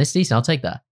decent. It's decent. I'll take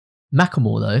that.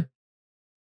 Macklemore though.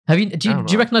 Do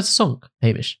you recognize the song,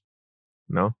 Hamish?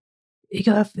 No. You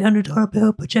got a $100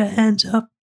 bill, put your hands up.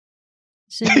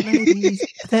 Say, ladies,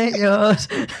 they're yours.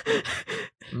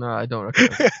 No, I don't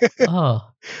recognize it. Oh,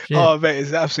 shit. Oh, mate, it's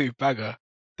an absolute bagger.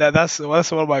 That's one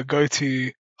of my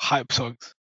go-to hype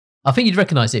songs. I think you'd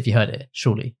recognize it if you heard it,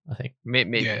 surely, I think.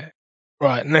 Maybe. Yeah.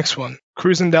 Right, next one.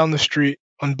 Cruising down the street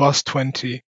on bus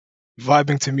 20,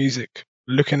 vibing to music,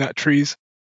 looking at trees.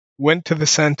 Went to the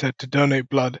center to donate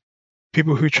blood.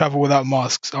 People who travel without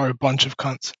masks are a bunch of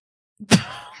cunts.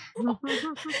 I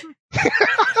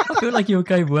feel like you're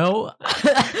going well.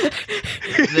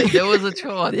 There was a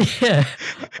chance. Yeah.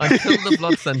 Until the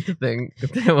blood center thing,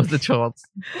 there was a chance.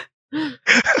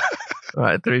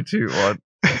 Alright, 3, 2, 1.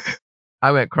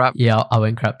 I went crap. Yeah, I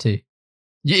went crap too.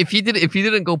 If you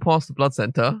didn't go past the blood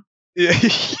center. Yeah.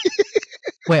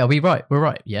 Wait, are we right? We're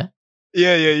right, yeah?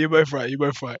 Yeah, you're both right.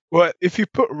 Well, if you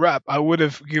put rap, I would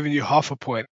have given you half a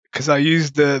point because I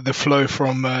used the flow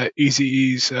from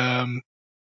Eazy-E's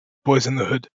Boys in the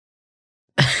Hood.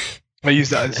 I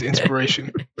used that as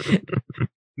inspiration.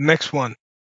 Next one.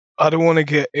 I don't want to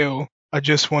get ill. I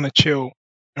just want to chill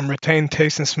and retain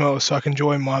taste and smell so I can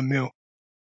enjoy my meal.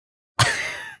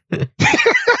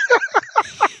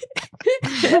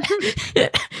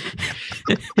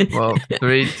 Well,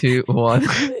 3, 2, 1.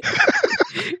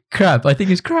 Crap. I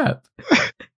think it's crap.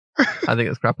 I think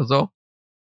it's crap as well.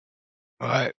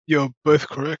 Alright, you're both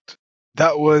correct.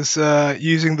 That was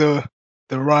using the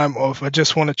rhyme of I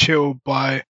just want to chill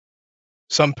by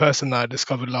some person that I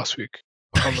discovered last week.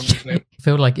 I can't remember his name. I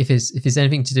feel like if it's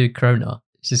anything to do with Corona,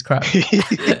 it's just crap.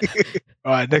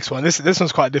 Alright, next one. This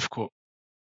one's quite difficult.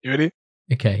 You ready?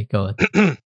 Okay, go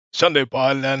on. Sunday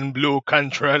Ball and Blue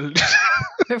Cantrell.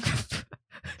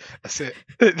 That's it.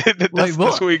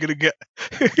 That's what you're gonna get.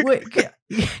 Wait, can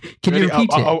you repeat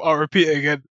it? I'll repeat it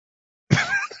again.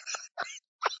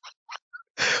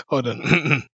 Hold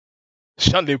on.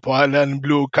 Sunday Ball and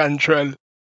Blue Cantrell.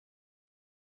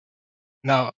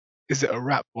 Now, is it a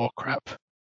rap or crap?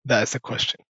 That is the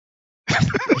question.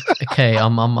 Okay,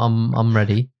 I'm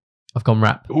ready. I've gone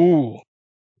rap. Ooh,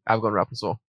 I've gone rap as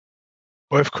well.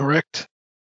 both correct.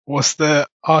 What's the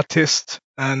artist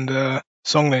and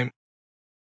song name?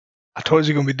 I told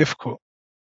you it's gonna be difficult.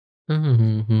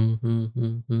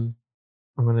 Mm-hmm.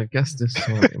 I'm gonna guess this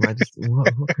song.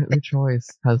 Which choice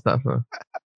has that for?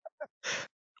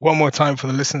 One more time for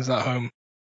the listeners at home.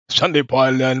 Sunday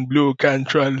Ball and Blue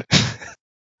Cantrell.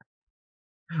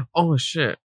 Oh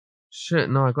shit!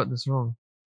 No, I got this wrong.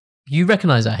 You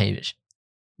recognize that, Hamish?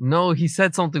 No, he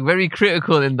said something very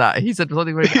critical in that. He said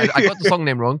something very. I got the song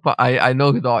name wrong, but I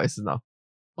know who the artist is now.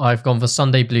 I've gone for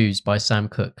Sunday Blues by Sam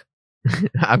Cooke.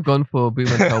 I've gone for Boom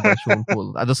and Tell by Sean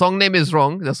Paul. The song name is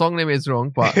wrong.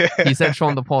 But he said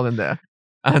Sean Paul in there,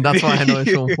 and that's why I know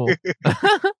it's Sean Paul.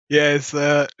 Yeah, it's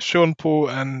Sean Paul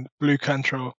and Blue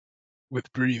Cantrell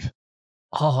with Breathe.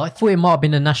 Oh, I thought it might have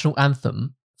been a national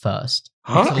anthem first.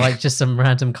 Huh? So, like just some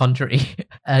random country,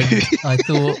 and I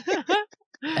thought,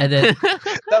 and then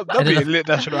That'd be a lit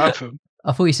national anthem.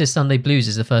 I thought you said Sunday Blues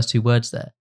is the first two words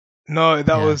there. No,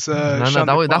 that Yeah. was No, Sean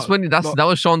that was Paul. that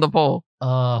was Sean Paul.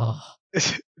 Oh,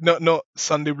 Not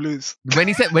Sunday Blues. When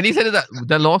he said it that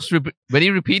the last when he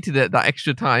repeated it that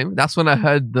extra time, that's when I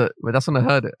heard it.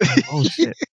 Oh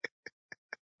shit!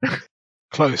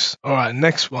 Close. All right,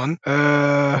 next one.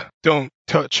 Don't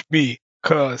touch me,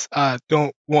 cause I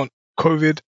don't want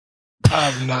COVID.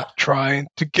 I'm not trying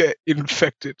to get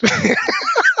infected.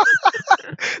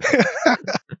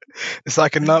 It's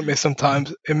like a nightmare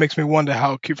sometimes. It makes me wonder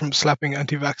how I keep from slapping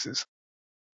anti-vaxxers.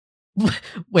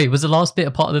 wait, was the last bit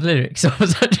a part of the lyrics, or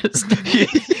was that just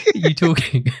you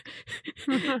talking?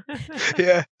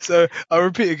 Yeah, so I'll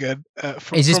repeat again.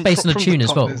 Is this based on a tune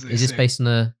as well? there's Is this thing. based on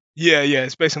a? Yeah,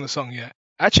 it's based on the song, yeah.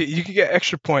 Actually, you can get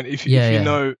extra point if you Yeah.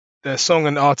 know the song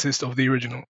and artist of the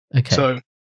original. Okay. So,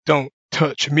 don't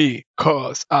touch me,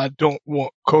 cause I don't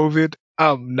want COVID.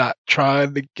 I'm not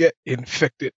trying to get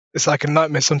infected. It's like a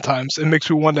nightmare sometimes. It makes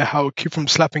me wonder how I keep from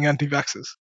slapping anti-vaxxers.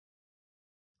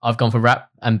 I've gone for rap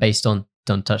and based on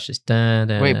 "Don't Touch This."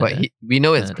 Wait, but we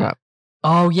know it's crap.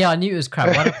 Oh yeah, I knew it was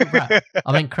crap. Why did I put rap?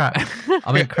 I meant crap.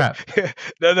 I meant crap.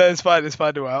 No, it's fine. It's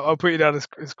fine. I'll put you down as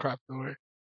crap. Don't worry.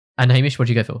 And Hamish, what'd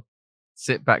you go for?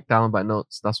 Sit back down by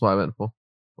notes. That's what I went for.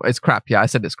 Well, it's crap. Yeah, I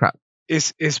said it's crap.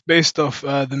 It's based off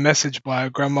The Message by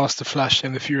Grandmaster Flash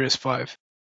and the Furious Five.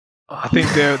 I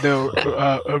think they're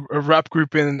a rap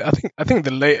group in I think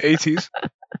the late 80s.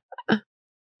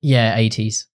 Yeah,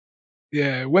 80s.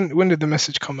 Yeah, when did The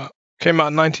Message come out? Came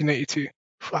out in 1982.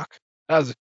 Fuck, that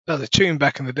was a tune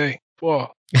back in the day.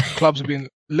 Whoa, clubs have been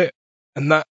lit,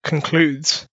 and that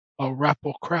concludes our rap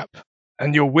or crap.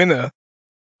 And your winner.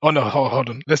 Oh no, hold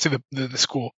on. Let's do the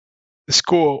score. The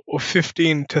score of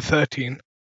 15-13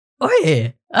 Oh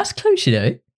yeah, that's close, you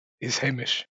know. is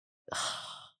Hamish.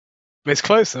 But it's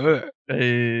close, though, isn't it?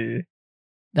 Hey.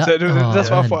 That's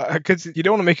why I man. thought, because you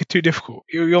don't want to make it too difficult.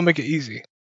 You'll make it easy,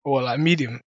 or like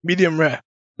medium rare.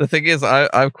 The thing is,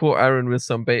 I've caught Aaron with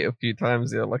some bait a few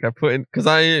times. Yeah, like I put in because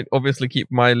I obviously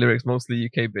keep my lyrics mostly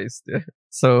UK based. Yeah,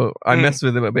 so I mess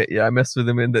with him a bit. Yeah, I mess with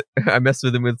him I mess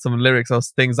with him with some lyrics or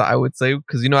things that I would say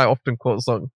because I often quote a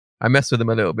song. I mess with him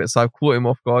a little bit, so I've caught him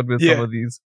off guard with some of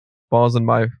these bars in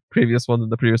my previous ones in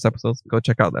the previous episodes. Go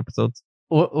check out the episodes.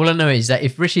 All I know is that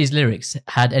if Rishi's lyrics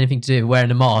had anything to do with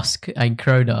wearing a mask and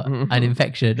corona and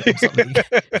infection or something,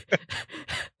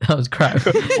 that was crap.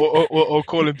 or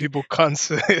calling people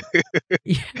cunts.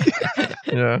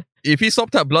 Yeah. If he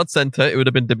stopped at Blood Center, it would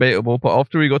have been debatable. But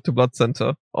after he got to Blood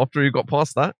Center, after he got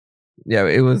past that, yeah,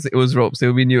 it was ropes.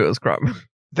 So we knew it was crap.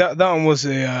 That one was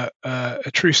a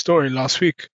true story. Last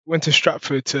week, went to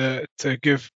Stratford to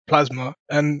give plasma,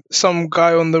 and some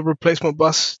guy on the replacement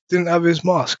bus didn't have his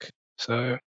mask.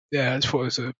 So yeah, I just thought it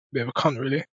was a bit of a cunt,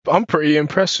 really. But I'm pretty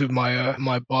impressed with my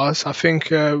my bars. I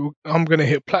think I'm gonna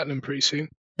hit platinum pretty soon.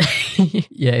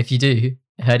 Yeah, if you do,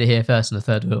 heard it here first on the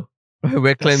third wheel.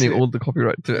 We're claiming it. all the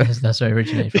copyright to it. That's where it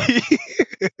originated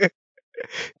from.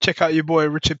 Check out your boy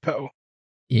Richard Petal.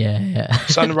 Yeah.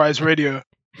 Sunrise Radio,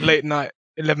 late night,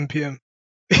 11 p.m.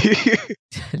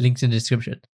 Links in the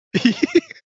description.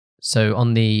 So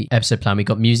on the episode plan, we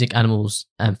got music, animals,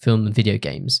 and film and video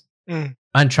games,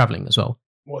 and traveling as well.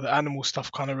 Well, the animal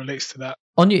stuff kind of relates to that.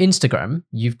 On your Instagram,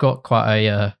 you've got quite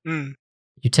a.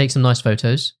 You take some nice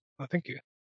photos. Oh, thank you.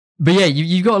 But yeah,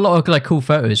 you've got a lot of like cool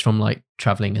photos from like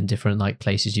traveling and different like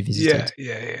places you visited.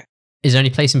 Yeah. Is there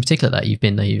any place in particular that you've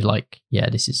been that you like? Yeah,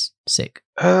 this is sick.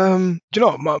 Do you know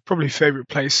what? My probably favorite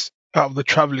place out of the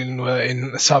traveling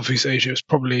in Southeast Asia is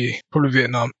probably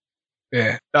Vietnam.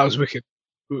 Yeah, that was wicked.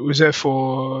 We was there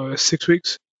for 6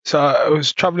 weeks. So I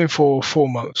was traveling for 4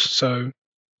 months. So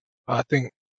I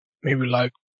think maybe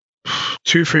like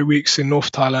 2-3 weeks in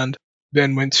North Thailand.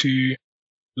 Then went to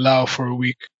Laos for a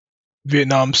week.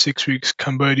 Vietnam 6 weeks.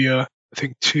 Cambodia I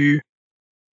think 2.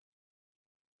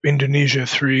 Indonesia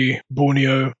 3.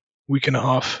 Borneo week and a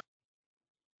half.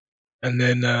 And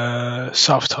then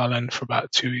South Thailand for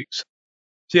about 2 weeks.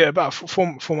 So yeah, about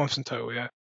 4 months in total. Yeah.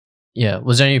 Yeah.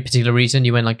 Was there any particular reason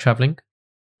you went like traveling?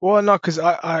 Well, no, because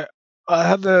I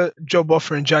had a job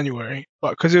offer in January,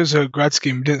 but because it was a grad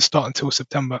scheme, it didn't start until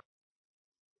September.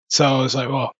 So I was like,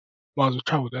 well, might as well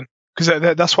travel then,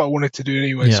 because that's what I wanted to do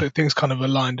anyway. Yeah. So things kind of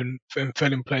aligned and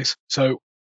fell in place. So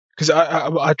because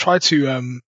I tried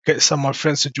to get some of my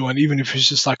friends to join, even if it's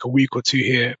just like a week or 2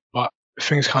 here, but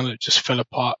things kind of just fell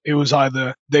apart. It was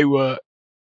either they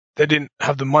didn't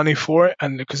have the money for it,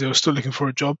 and because they were still looking for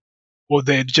a job, or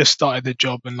they had just started their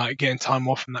job and like getting time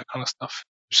off and that kind of stuff.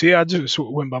 So yeah, I just sort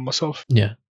of went by myself.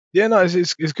 Yeah. Yeah, no,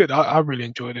 it's good. I really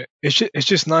enjoyed it. It's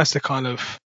just nice to kind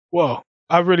of, well,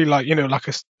 I really like,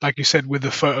 like you said, with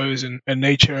the photos and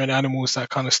nature and animals, that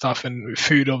kind of stuff, and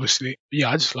food, obviously. Yeah,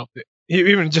 I just loved it.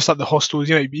 Even just like the hostels,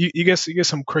 you get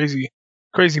some crazy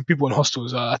people in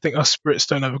hostels. I think us Brits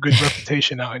don't have a good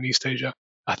reputation out in East Asia.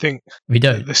 I think We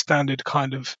don't. the standard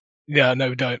kind of, yeah, no,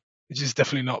 we don't. It's just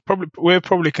definitely not. We're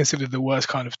probably considered the worst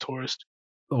kind of tourist.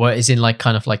 Well, it's in like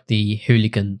kind of like the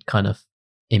hooligan kind of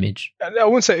image. I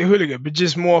wouldn't say hooligan, but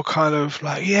just more kind of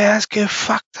like, yeah, let's get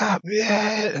fucked up,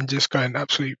 yeah, and just going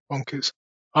absolutely bonkers.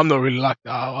 I'm not really like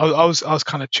that. I was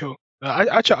kind of chill.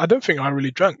 I don't think I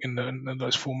really drank in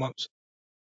those 4 months.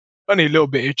 Only a little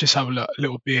bit. You just have a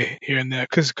little beer here and there,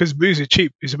 because booze is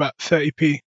cheap. It's about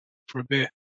 30p for a beer.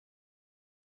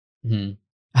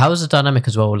 How was the dynamic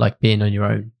as well, like being on your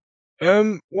own?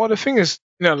 Well, the thing is,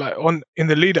 like in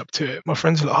the lead up to it, my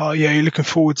friends are like, oh yeah, you're looking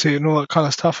forward to it and all that kind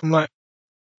of stuff. I'm like,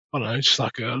 I don't know, it's just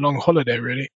like a long holiday,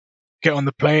 really. Get on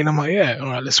the plane, I'm like, yeah, all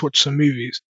right, let's watch some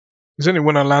movies. It's only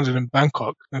when I landed in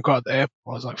Bangkok and got at the airport,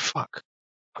 I was like, fuck,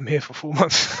 I'm here for 4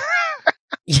 months.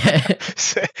 Yeah.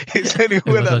 So it's only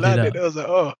We've when I got to do landed, that. I was like,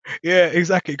 oh, yeah,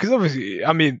 exactly. Because obviously,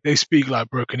 I mean, they speak like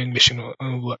broken English and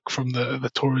all like from the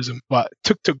tourism, but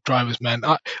tuk-tuk drivers, man,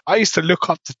 I used to look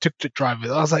up to tuk-tuk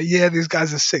drivers. I was like, yeah, these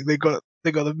guys are sick. They got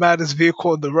the maddest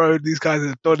vehicle on the road. These guys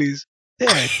are doddies. Yeah,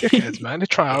 dickheads, man.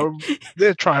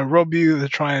 They're trying to rob you. They're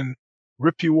trying to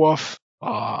rip you off.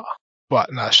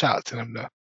 But nah, shout out to them though.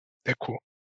 They're cool.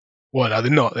 Well, no,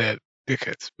 they're not. They're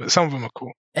dickheads, but some of them are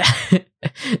cool.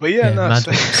 But yeah, no, mad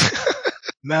so whips.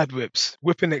 mad whips,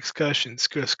 whipping excursions,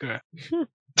 skr.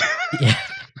 Yeah.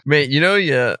 Mate,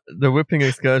 the whipping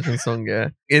excursion song, yeah,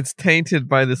 it's tainted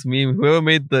by this meme. Whoever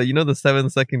made the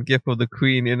 7-second gif of the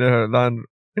Queen in her land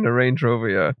in a Range Rover,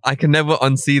 yeah, I can never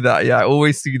unsee that. Yeah, I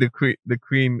always see the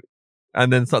Queen,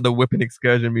 and then start the whipping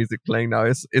excursion music playing. Now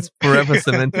it's forever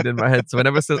cemented in my head. So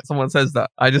whenever someone says that,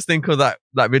 I just think of that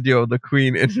video of the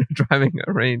Queen in driving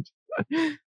a Range.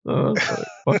 Oh, for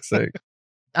fuck's sake!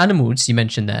 Animals you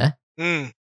mentioned there.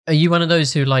 Mm. Are you one of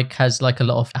those who like has like a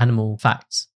lot of animal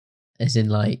facts? As in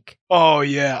like, Oh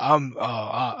yeah, I'm.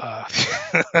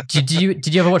 did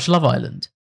you ever watch Love Island?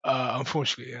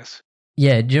 Unfortunately, yes.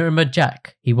 Yeah, do you remember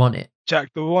Jack? He won it. Jack,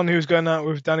 the one who was going out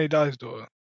with Danny Dye's daughter.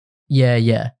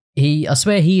 Yeah. I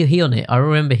swear he on it. I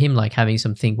remember him like having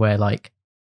something where like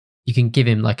you can give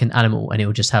him like an animal and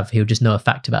he'll just know a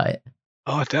fact about it.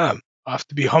 Oh damn! I have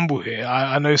to be humble here.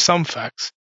 I know some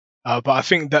facts, but I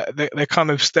think that they kind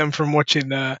of stem from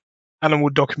watching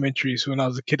animal documentaries when I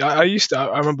was a kid. I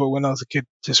remember when I was a kid,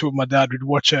 just with my dad, we'd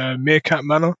watch Meerkat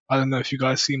Manor. I don't know if you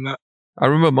guys seen that. I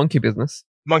remember Monkey Business.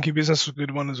 Monkey Business was a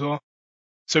good one as well.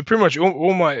 So pretty much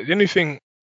the only thing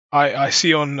I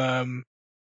see on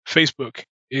Facebook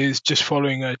is just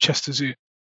following Chester Zoo,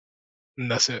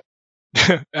 and that's it.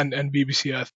 and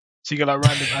BBC Earth. So you get like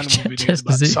random animal videos Chester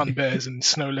about Zoo. sun bears and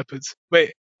snow leopards.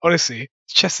 Wait, honestly,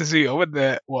 Chester Zoo. I went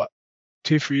there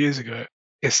 2-3 years ago.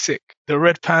 It's sick. The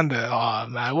red panda. Oh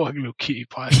man, what a little cutie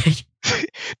pie.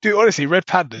 Dude, honestly, red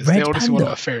pandas. Red they're honestly one of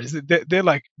panda? my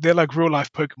favorites. They're like real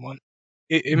life Pokemon.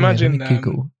 Let me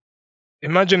Google.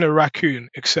 Imagine a raccoon,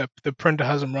 except the printer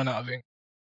hasn't run out of ink,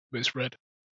 but it's red.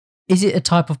 Is it a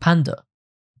type of panda,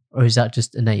 or is that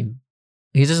just a name?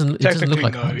 It doesn't look Technically,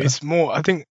 like no. a panda. It's more. I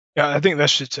think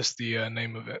that's just the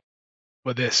name of it.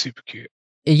 But they're super cute.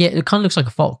 Yeah, it kind of looks like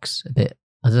a fox a bit.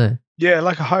 I don't know. Yeah,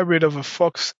 like a hybrid of a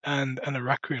fox and a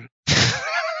raccoon.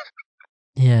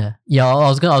 Yeah. I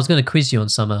was gonna quiz you on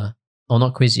some, or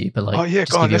not quiz you, but like. Oh yeah,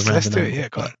 just go on. give you a Let's do random it. animal. Yeah,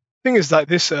 go on. Thing is, like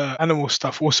this animal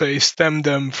stuff also is stemmed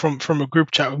from a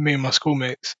group chat with me and my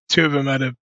schoolmates. Two of them had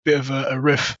a bit of a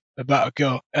riff about a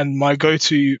girl, and my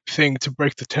go-to thing to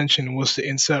break the tension was to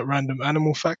insert random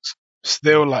animal facts. So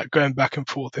they were like going back and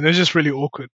forth, and it was just really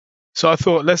awkward. So I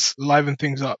thought, let's liven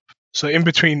things up. So in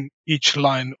between each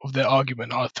line of their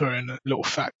argument, I'll throw in a little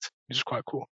fact, which is quite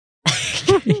cool.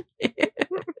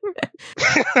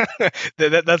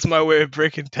 That's my way of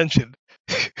breaking tension.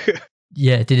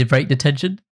 Yeah, did it break the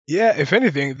tension? Yeah, if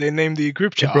anything, they named the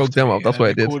group chat. It broke after them me, up. That's and what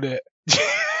it they did. called it.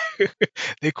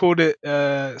 They called it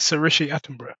Sir Rishi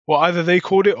Attenborough. Well, either they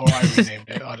called it or I renamed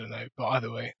it. I don't know, but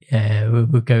either way, Yeah, we'll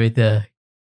go with them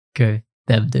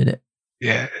doing it.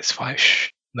 yeah, it's fine.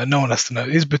 Shh. No one has to know.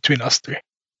 It's between us three.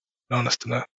 No one has to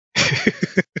know.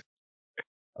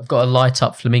 I've got a light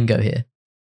up flamingo here.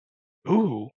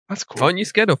 Ooh, that's cool. Aren't you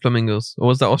scared of flamingos, or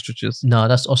was that ostriches? No,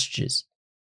 that's ostriches.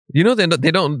 You know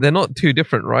they're not too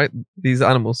different, right? These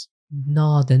animals.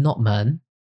 No, they're not, man.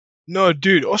 No,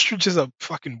 dude, ostriches are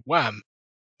fucking wham.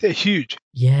 They're huge.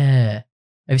 Yeah.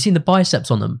 Have you seen the biceps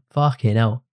on them? Fucking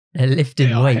hell. They're lifting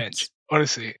They are weights. hench.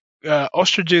 Honestly,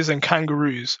 ostriches and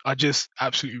kangaroos are just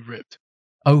absolutely ripped.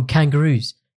 Oh,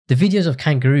 kangaroos. The videos of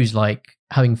kangaroos like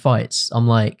having fights, I'm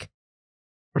like,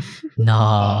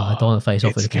 nah, I don't want to face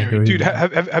off It's with a scary. kangaroo. Dude,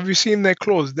 man. have you seen their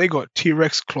claws? They got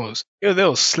T-Rex claws. Yeah,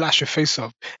 they'll slash your face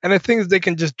off. And the thing is, they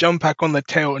can just jump back on the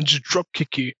tail and just drop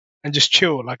kick you and just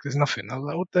chill like there's nothing. I was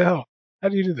like, what the hell? How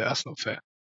do you do that? That's not fair.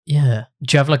 Yeah.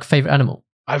 Do you have like a favorite animal?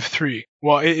 I have 3.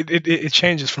 Well, it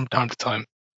changes from time to time,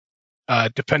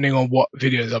 depending on what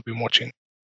videos I've been watching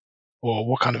or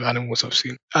what kind of animals I've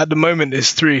seen. At the moment,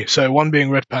 there's 3. So one being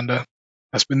red panda,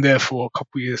 that's been there for a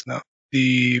couple of years now.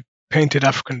 The painted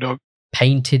African dog.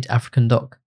 Painted African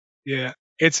dog. Yeah,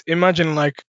 it's imagine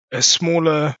like a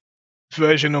smaller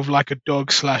version of like a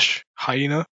dog /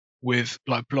 hyena with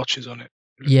like blotches on it.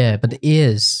 Yeah, but the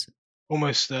ears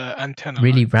Almost antenna.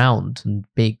 really round and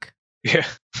big. Yeah.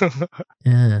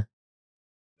 Yeah.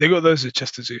 They got those at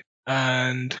Chester Zoo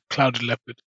and clouded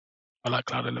leopard. I like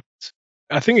clouded leopards.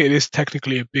 I think it is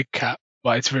technically a big cat,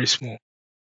 but it's very small.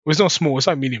 Well, it's not small. It's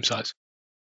like medium size.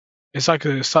 It's like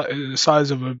the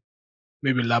size of a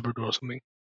maybe Labrador or something.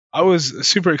 I was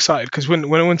super excited because when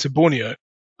I went to Borneo,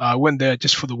 I went there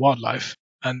just for the wildlife,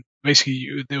 and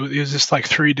basically it was just like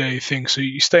 3-day thing. So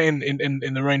you stay in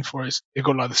the rainforest. They've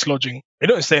got like this lodging. They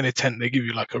don't stay in a tent. They give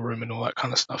you like a room and all that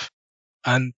kind of stuff.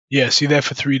 And yeah, so you're there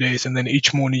for 3 days, and then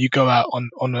each morning you go out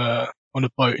on a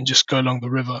boat and just go along the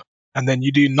river, and then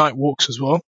you do night walks as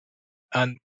well.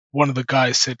 And one of the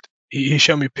guys said he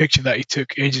showed me a picture that he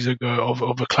took ages ago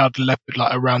of a cloud leopard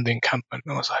like around the encampment,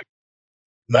 and I was like,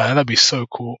 man, that'd be so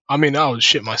cool. I mean, I would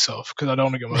shit myself because I don't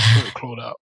want to get my throat clawed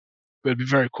out, but it'd be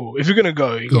very cool. If you're gonna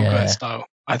go, you gotta go in style.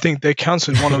 I think they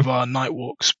cancelled one of our night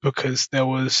walks because there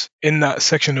was in that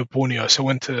section of Borneo. So I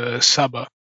went to Sabah,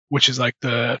 which is like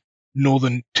the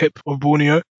northern tip of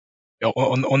Borneo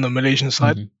on the Malaysian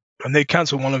side. Mhm. And they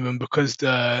cancelled one of them because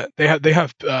they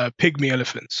have pygmy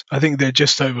elephants. I think they're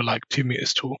just over like 2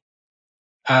 meters tall,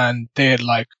 and they had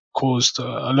like caused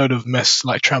a load of mess,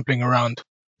 like trampling around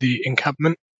the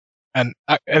encampment. And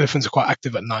elephants are quite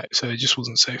active at night, so it just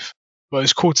wasn't safe. But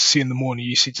it's cool to see in the morning.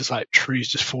 You see just like trees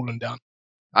just falling down.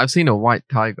 I've seen a white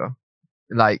tiger,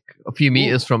 like a few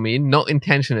meters from me, not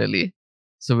intentionally.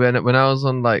 So when I was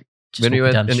on like Just when we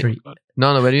walking went down the street.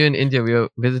 No, when we were in India, we were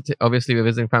visiting. Obviously, we were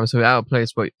visiting family, so we we're out of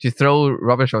place. But to throw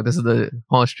rubbish off, this is the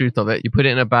harsh truth of it. You put it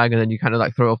in a bag and then you kind of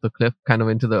like throw it off the cliff, kind of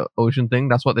into the ocean thing.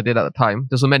 That's what they did at the time.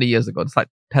 This was many years ago. It's like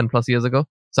 10 plus years ago.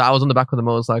 So I was on the back of the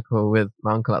motorcycle with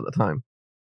my uncle at the time.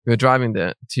 We were driving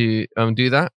there to do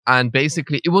that, and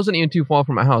basically, it wasn't even too far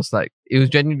from my house. Like it was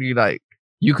genuinely like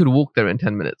you could walk there in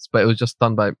 10 minutes, but it was just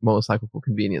done by motorcycle for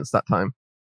convenience that time.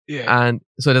 Yeah. And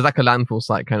so there's like a landfill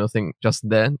site kind of thing just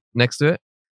there next to it.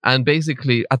 And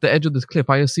basically, at the edge of this cliff,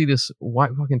 I just see this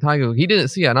white fucking tiger. He didn't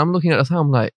see it, and I'm looking at the sound.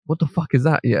 I'm like, "What the fuck is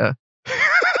that?" Yeah.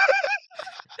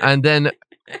 And then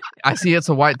I see it's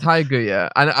a white tiger. Yeah.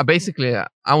 And I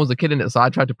was a kid in it, so I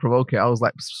tried to provoke it. I was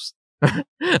like,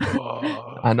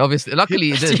 and obviously,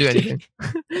 luckily, it didn't do anything.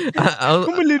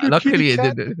 Luckily, it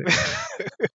didn't do anything.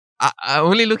 I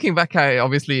only looking back at it,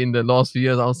 obviously, in the last few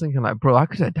years, I was thinking like, bro, I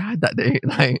could have died that day.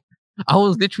 Like, I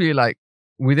was literally like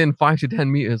within 5 to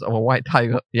 10 meters of a white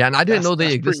tiger. Yeah, and I didn't know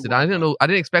they existed. I didn't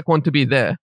expect one to be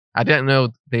there. I didn't know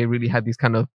they really had these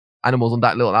kind of animals on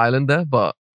that little island there.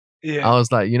 But Yeah. I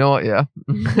was like, you know what? Yeah,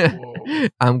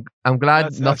 Whoa. I'm glad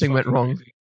That's nothing went fucking wrong.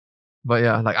 crazy. But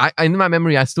yeah, like I in my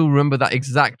memory, I still remember that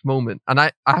exact moment, and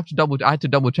I had to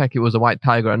double check it was a white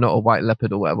tiger and not a white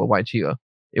leopard or whatever, white cheetah.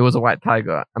 It was a white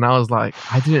tiger, and I was like,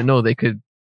 I didn't know they could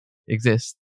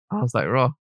exist. I was like,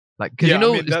 raw, like because Yeah, you know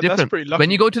I mean, it's that's different pretty when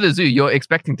lucky. you go to the zoo. You're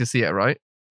expecting to see it, right?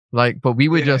 Like, but we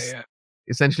were Yeah, just yeah.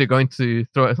 essentially going to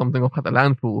throw something off at the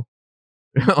landfill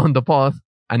on the path,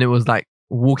 and it was like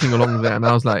walking along there, and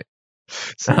I was like,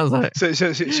 So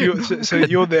so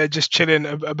you're there just chilling,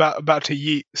 about to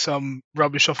yeet some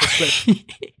rubbish off a cliff,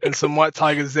 and some white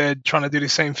tigers there trying to do the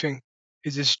same thing.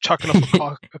 He's just chucking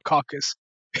off a carcass.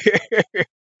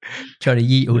 Trying to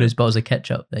yeet all those bottles of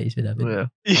ketchup that he's been having. yeah.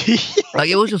 Like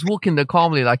it was just walking there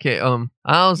calmly, like it.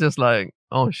 I was just like,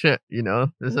 oh shit, you know,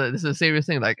 this is a serious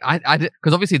thing. Like I did,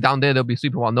 because obviously down there there'll be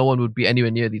super wild. No one would be anywhere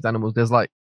near these animals. There's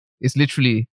like, it's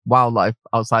literally wildlife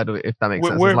outside of it, if that makes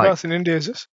sense. It's Whereabouts like, in India is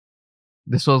this?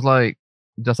 this was like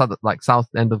just at the like south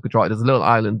end of Gujarat. There's a little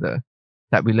island there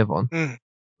that we live on. Mm.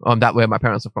 That where my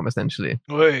parents are from, essentially.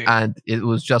 Wait. And it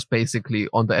was just basically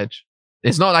on the edge.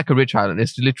 It's not like a rich island.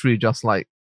 It's literally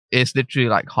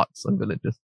like huts and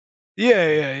villages.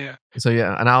 Yeah. So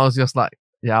yeah, and I was just like,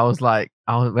 when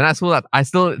I saw that, I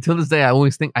still, till this day, I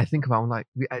think about, I'm like,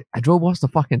 I drove past the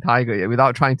fucking tiger, yeah,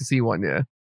 without trying to see one, yeah.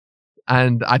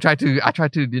 And I tried to,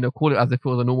 you know, call it as if it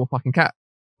was a normal fucking cat.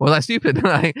 Was I stupid?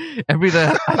 Like, every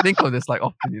day I think of this, like,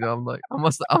 often, you know, I'm like, I'm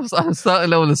a certain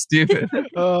level of stupid.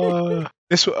 I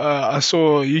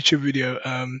saw a YouTube video.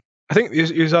 I think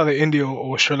it was either India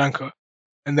or Sri Lanka,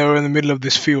 and they were in the middle of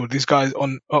this field. These guys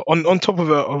on top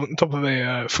of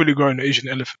a fully grown Asian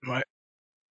elephant, right?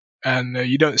 And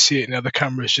you don't see it now. The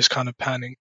camera is just kind of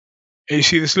panning, and you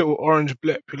see this little orange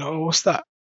blip. You're like, oh, what's that?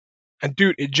 And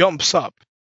dude, it jumps up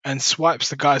and swipes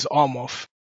the guy's arm off,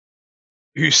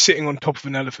 who's sitting on top of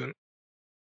an elephant.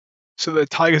 So the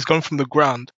tiger's gone from the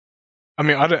ground. I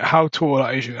mean, I don't know how tall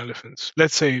are Asian elephants.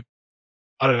 Let's say,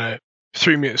 I don't know,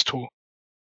 3 meters tall.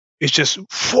 It's just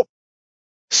whoop,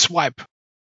 swipe,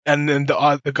 and then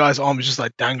the guy's arm is just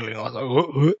like dangling. I was like,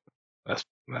 what?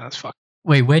 That's fuck.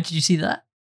 Wait, where did you see that?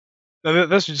 No,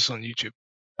 that's just on YouTube.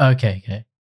 Okay.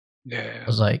 Yeah. I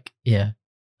was like, yeah.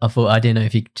 I didn't know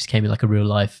if you just came in like a real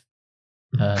life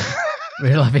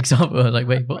example. I was like,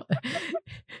 wait, what?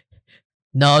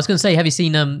 No, I was going to say, have you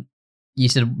seen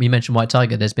you mentioned White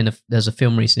Tiger. There's a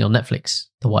film recently on Netflix,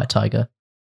 The White Tiger.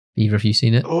 Either of you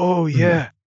seen it? Oh yeah.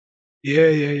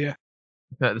 Yeah.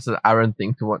 Yeah, this is an Aaron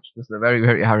thing to watch. This is a very,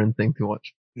 very Aaron thing to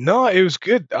watch. No, it was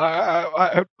good.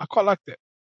 I quite liked it.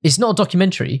 It's not a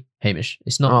documentary, Hamish.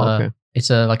 It's not. Oh, okay. It's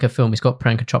like a film. It's got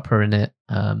Priyanka Chopra in it.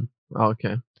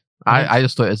 Okay. I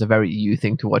just thought it was a very EU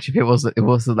thing to watch. If it was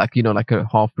like, you know, like a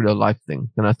half real life thing,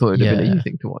 then I thought it'd have been a EU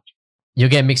thing to watch. You're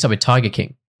getting mixed up with Tiger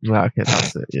King. Yeah, okay,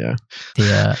 that's it. Yeah.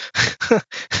 The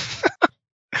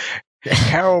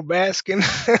Carol Baskin.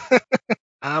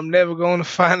 I'm never going to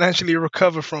financially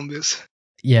recover from this.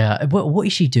 yeah. What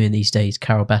is she doing these days,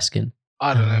 Carol Baskin?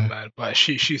 I don't know, man, but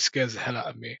she scares the hell out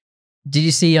of me. Did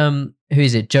you see who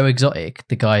is it? Joe Exotic,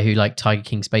 the guy who like Tiger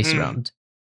King Space around.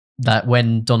 That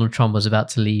when Donald Trump was about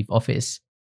to leave office,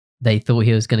 they thought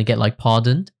he was going to get like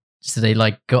pardoned, so they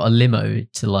like got a limo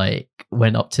to like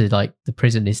went up to like the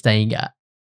prison he's staying at,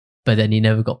 but then he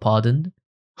never got pardoned.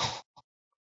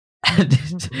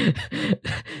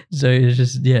 So it's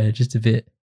just a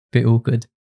bit awkward.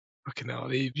 Fucking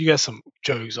hell, you get some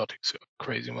Joe Exotics,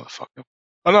 crazy motherfucker.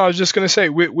 Oh no, I was just gonna say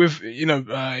with you know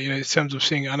in terms of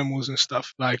seeing animals and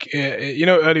stuff, like you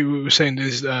know earlier we were saying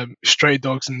there's stray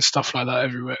dogs and stuff like that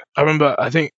everywhere. I remember I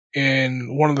think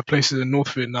in one of the places in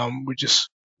North Vietnam we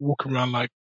just walking around like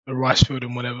a rice field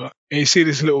and whatever, and you see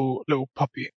this little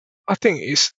puppy. I think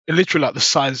it's literally like the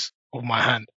size of my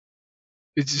hand.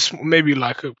 It's just maybe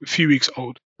like a few weeks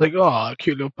old. Like, oh,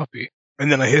 cute little puppy.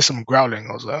 And then I hear some growling.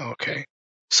 I was like, oh, okay.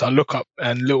 So I look up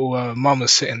and little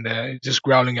mama's sitting there just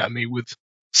growling at me with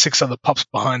 6 other pups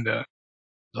behind her. I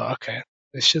was like, okay,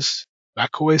 let's just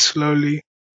back away slowly.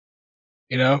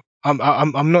 You know,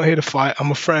 I'm not here to fight.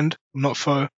 I'm a friend. I'm not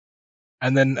foe.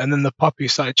 And then the puppy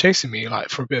started chasing me like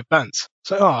for a bit of banter.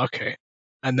 So oh, okay.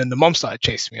 And then the mom started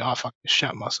chasing me. I fucking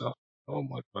shat myself. Oh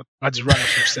my god! I just ran up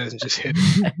some stairs and just hid.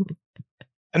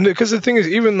 And because the thing is,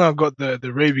 even though I've got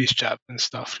the rabies jab and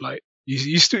stuff, like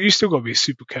you still got to be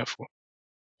super careful.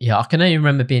 Yeah, I can only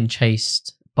remember being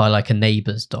chased by like a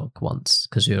neighbour's dog once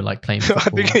because we were like playing football. I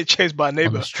think get chased by a on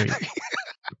neighbour. the street.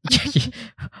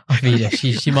 I mean, yeah,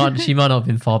 she might not have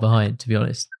been far behind, to be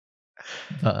honest.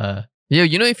 But yeah,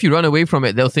 you know, if you run away from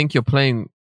it, they'll think you're playing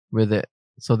with it,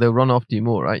 so they'll run after you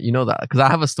more, right? You know that because I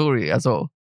have a story as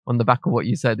well on the back of what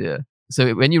you said. Yeah.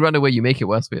 So when you run away, you make it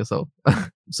worse for yourself.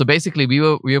 So basically, we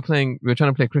were trying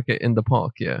to play cricket in the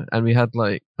park, yeah, and we had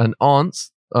like an aunt,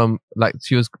 like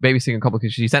she was babysitting a couple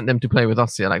because she sent them to play with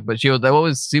us, yeah, like, but they were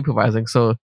always supervising.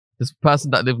 So this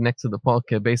person that lived next to the park,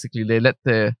 yeah, basically they let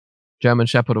their German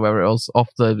Shepherd or whatever else off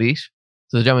the leash.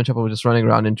 So the German Shepherd was just running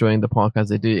around enjoying the park as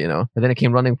they do, you know. And then it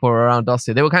came running for around us.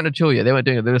 Yeah. They were kind of chill, yeah. They weren't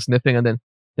doing it. They were sniffing, and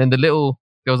then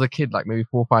there was a kid like maybe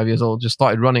 4 or 5 years old just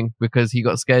started running because he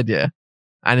got scared, yeah.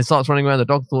 And it starts running around. The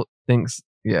dog thinks,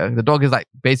 yeah, the dog is like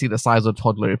basically the size of a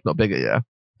toddler, if not bigger, yeah.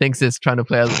 Thinks it's trying to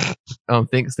play,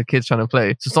 thinks the kid's trying to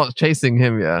play. So starts chasing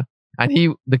him, yeah.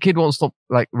 And the kid won't stop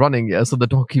like running, yeah. So the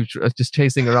dog keeps just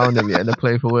chasing around him, yeah, in a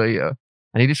playful way, yeah.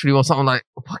 And he literally wants something like,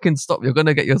 fucking stop, you're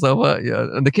gonna get yourself hurt, yeah.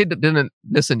 And the kid didn't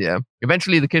listen, yeah.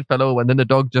 Eventually the kid fell over, and then the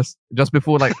dog just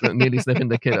before like nearly sniffing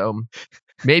the kid,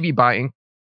 maybe biting.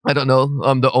 I don't know.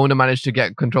 The owner managed to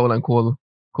get control and call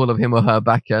of him or her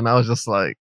back, yeah. And I was just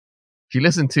like, if you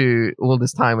listened to all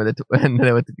this time when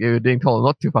they were being told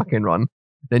not to fucking run,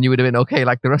 then you would have been okay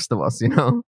like the rest of us, you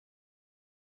know?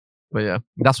 But yeah,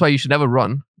 that's why you should never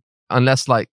run unless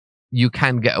like you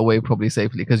can get away probably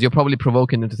safely, because you're probably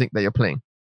provoking them to think that you're playing.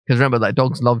 Because remember, like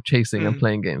dogs love chasing and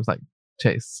playing games like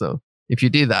chase. So if you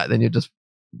do that, then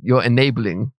you're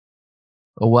enabling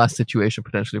a worse situation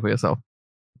potentially for yourself.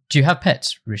 do you have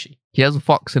pets, Rishi? He has a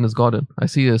fox in his garden. I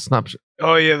see a snapshot.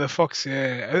 Oh yeah, the fox.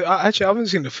 Yeah, actually, I haven't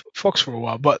seen the fox for a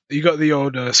while, but you got the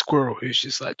old squirrel who's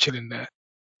just like chilling there.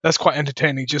 That's quite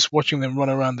entertaining, just watching them run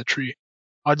around the tree.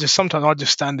 Sometimes I'll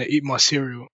just stand there, eat my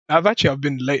cereal. I've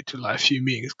been late to like a few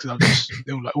meetings because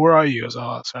they were like, "Where are you?" I was like,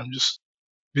 "Oh, sorry, I'm just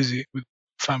busy with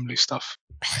family stuff."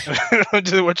 I'm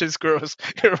just watching squirrels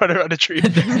run around the tree.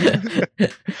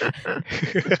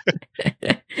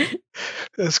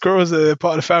 The squirrels are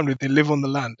part of the family. They live on the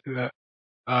land.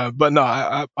 But no,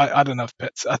 I don't have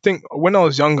pets. I think when I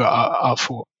was younger, I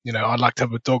thought, I'd like to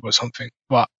have a dog or something,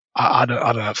 but I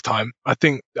don't have time. I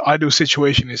think the ideal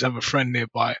situation is have a friend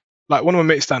nearby. Like one of my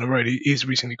mates down the road, he's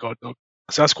recently got a dog.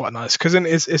 So that's quite nice. Because then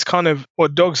it's kind of,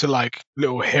 dogs are like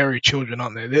little hairy children,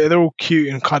 aren't they? They're all cute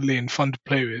and cuddly and fun to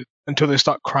play with until they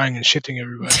start crying and shitting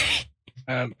everywhere.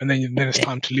 And then it's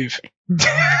time to leave.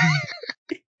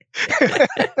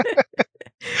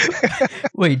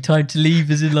 Wait, time to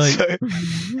leave as in like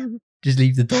just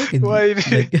leave the dog in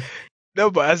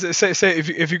No, but as say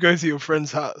if you go to your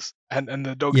friend's house and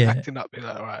the dog's acting up, you're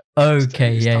like, all right.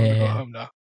 Okay, it's time to go yeah. home now.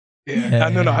 Yeah.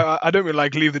 No, I don't mean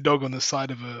like leave the dog on the side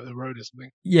of the road or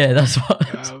something. Yeah, that's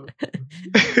what.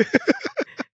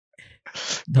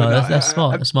 No, that's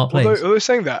smart. That's smart plays. Although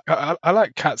saying that, I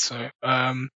like cats though.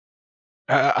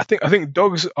 I think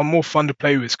dogs are more fun to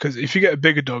play with because if you get a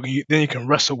bigger dog, then you can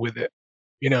wrestle with it.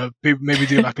 You know, maybe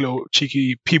do like a little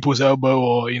cheeky people's elbow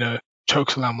or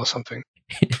choke slam or something.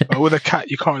 But with a cat,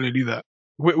 you can't really do that.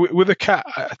 With a cat,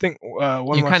 I think one of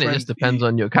my friends. It just depends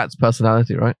on your cat's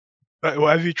personality, right? Well,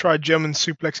 have you tried German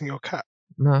suplexing your cat?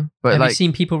 No, but have you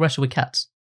seen people wrestle with cats?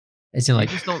 It's in like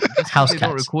just house cats.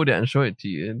 Don't record it and show it to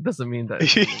you. It doesn't mean that.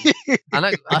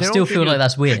 I still feel like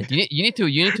that's weird. You need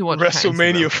to watch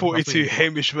WrestleMania 42,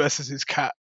 Hamish versus his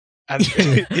cat, and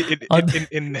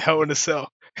in Hell in a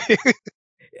Cell.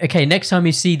 Okay, next time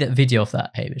you see that video of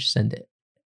that, Hamish, send it.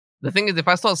 The thing is, if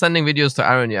I start sending videos to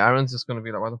Aaron, Aaron's just gonna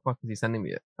be like, "Why the fuck is he sending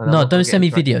me it?" No, don't send me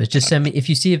videos. Just send me if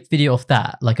you see a video of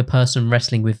that, like a person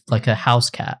wrestling with like a house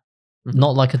cat,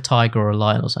 not like a tiger or a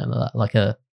lion or something like that, like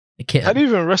a kitten. How do you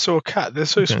even wrestle a cat? They're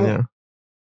so small.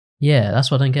 Yeah,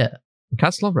 that's what I don't get.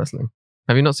 Cats love wrestling.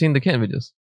 Have you not seen the kitten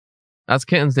videos? As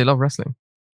kittens, they love wrestling.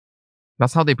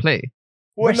 That's how they play.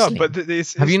 Well, no, but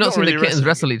have you not seen really the kittens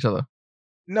wrestle each other?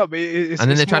 No, but it's and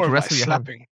then they try more to wrestle like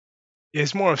slapping. Yeah,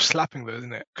 it's more of slapping though,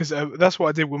 isn't it? Because that's what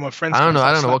I did with my friends. I don't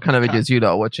know what kind of videos you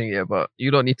lot are watching here, but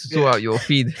you don't need to sort out your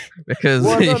feed because.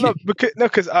 Well,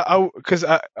 because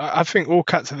I think all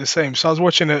cats are the same. So I was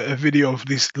watching a video of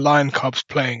these lion cubs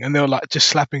playing, and they were like just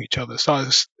slapping each other. So I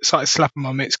started slapping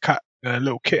my mate's cat, a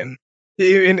little kitten,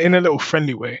 in a little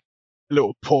friendly way, a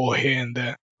little paw here and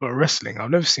there. But wrestling,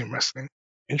 I've never seen wrestling.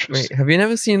 Interesting. Wait, have you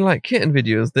never seen like kitten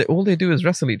videos? All they do is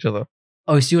wrestle each other.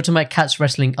 Oh, so you're talking about cats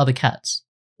wrestling other cats?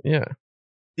 Yeah.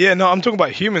 Yeah, no, I'm talking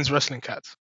about humans wrestling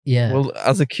cats. Yeah. Well,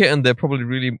 as a kitten, they're probably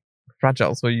really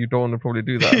fragile, so you don't want to probably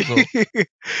do that as well.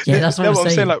 Yeah, that's what I'm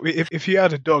saying. Like, if you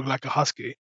had a dog like a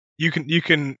husky, you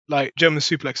can like German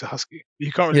suplex a husky.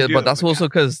 You can't really do but that's also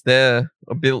because they're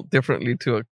built differently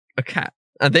to a cat.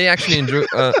 And they actually enjoy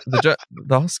the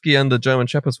husky and the German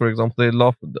shepherds, for example. They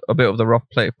love a bit of the rough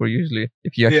play. For usually,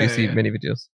 if you actually see many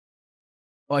videos.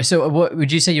 Oh, so what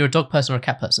would you say? You're a dog person or a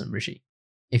cat person, Rishi?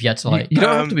 If you had to like, you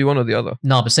don't have to be one or the other.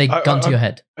 No, but say gun to your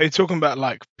head. Are you talking about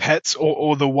like pets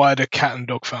or the wider cat and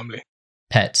dog family?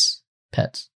 Pets.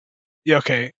 Yeah,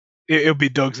 okay. It'll be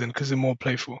dogs then because they're more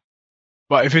playful.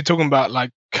 But if you're talking about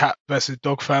like cat versus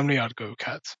dog family, I'd go with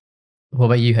cats. What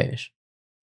about you, Hamish?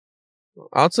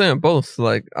 I'd say on both.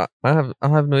 Like I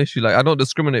have no issue. Like I don't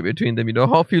discriminate between them.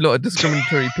 Half you lot are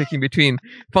discriminatory picking between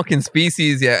fucking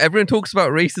species. Yeah, everyone talks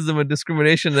about racism and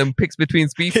discrimination, and then picks between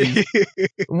species.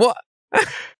 What?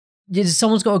 Yeah,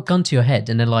 someone's got a gun to your head,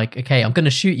 and they're like, "Okay, I'm going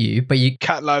to shoot you, but you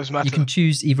cat lives matter. You can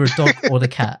choose either a dog or the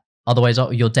cat. Otherwise,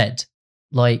 you're dead."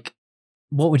 Like,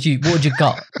 what would you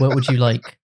gut? What would you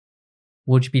like?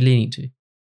 What would you be leaning to?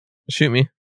 Shoot me.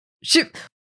 Shoot.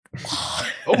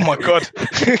 Oh my god.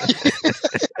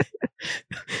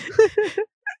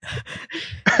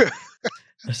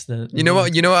 You know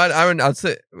what, Aaron, I'd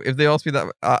say if they asked me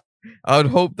that, I would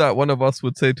hope that one of us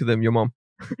would say to them, "Your mom."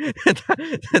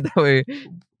 That way.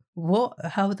 What?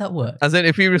 How would that work? As in,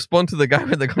 if you respond to the guy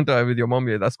with the contact with your mom,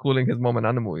 yeah, that's calling his mom an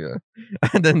animal, yeah.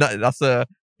 And then that's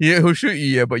he'll shoot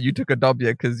you, yeah, but you took a dub,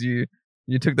 yeah, because you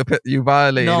took you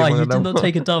violated. No, you did not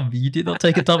take a dub. You did not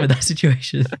take a dub in that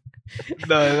situation.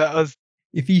 No, that was.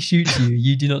 If he shoots you,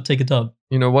 you do not take a dub.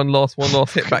 One last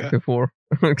hit back before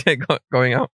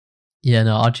going out. Yeah,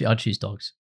 no, I'd choose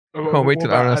dogs. I can't wait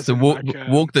till Aaron has to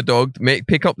walk the dog,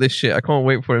 pick up this shit. I can't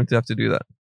wait for him to have to do that.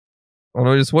 I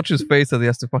know, just watch his face as he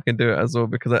has to fucking do it as well,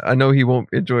 because I know he won't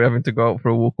enjoy having to go out for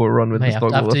a walk or a run with his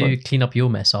dog. I have to clean up your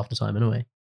mess after time anyway.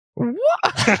 What?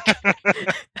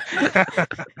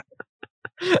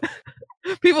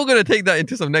 People are going to take that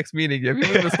into some next meeting. Yeah?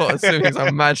 People are going to start assuming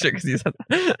some mad shit because he's had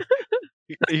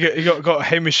You got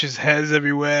Hamish's hairs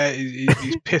everywhere.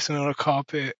 He's pissing on a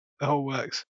carpet. The whole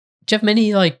works. Do you have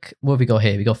many, like, what have we got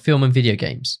here? We got film and video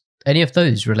games. Any of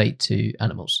those relate to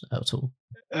animals at all?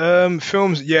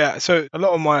 Films, yeah. So a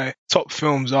lot of my top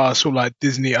films are sort of like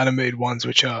Disney animated ones,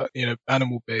 which are,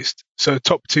 animal based. So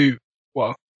top two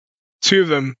of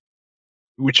them,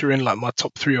 which are in like my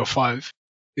top 3 or 5,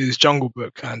 is Jungle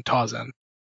Book and Tarzan.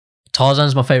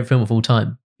 Tarzan's my favorite film of all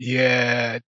time.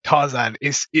 Yeah, Tarzan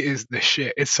it is the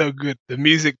shit. It's so good. The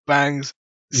music bangs.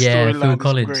 Yeah, Phil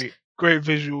Collins. Great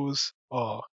visuals.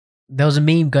 Oh. There was a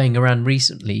meme going around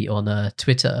recently on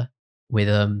Twitter with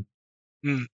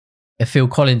Phil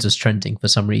Collins was trending for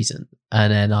some reason,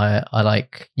 and then I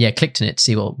clicked on it to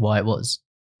see why it was,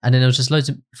 and then there was just loads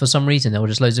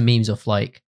of memes of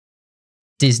like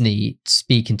Disney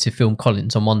speaking to Phil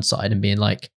Collins on one side and being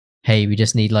like, "Hey, we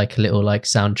just need like a little like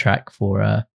soundtrack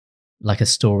for like a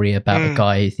story about a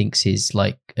guy who thinks he's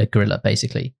like a gorilla,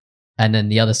 basically." and then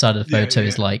the other side of the Yeah, photo yeah.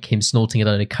 is like him snorting a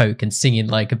load of coke and singing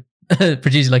like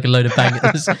producing like a load of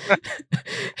bangers.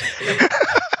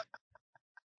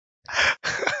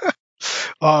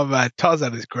 Oh man,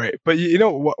 Tarzan is great. But you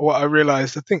know what I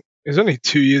realized? I think it was only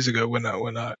 2 years ago when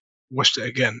I watched it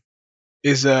again.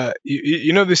 Is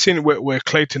you know the scene where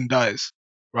Clayton dies,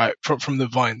 right? From the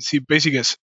vines. He basically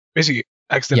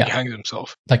accidentally Yeah. hangs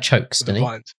himself Like chokes, with the didn't he?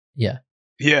 vines. Yeah.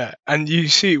 Yeah, and you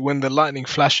see when the lightning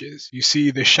flashes, you see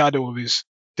the shadow of his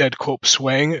dead corpse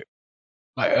swaying,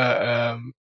 like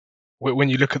when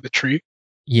you look at the tree.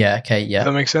 Yeah. Okay. Does Yeah.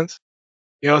 that make sense?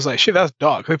 Yeah, I was like, shit, that's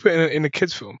dark. They put it in a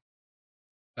kids' film.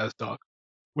 That's dark,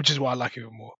 which is why I like it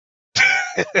even more.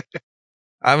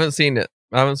 I haven't seen it.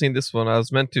 I haven't seen this one. I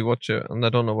was meant to watch it, and I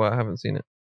don't know why I haven't seen it.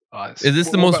 Nice. Is this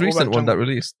the What most about recent one that Jungle Book?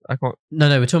 released? I can't. No,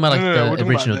 we're talking about like No, we're the talking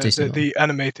original about Disney one. the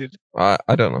animated. I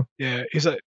don't know. Yeah, it's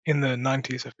like in the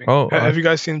 90s, I think. Oh, Have you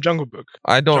guys seen Jungle Book?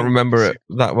 I don't Jungle remember Book it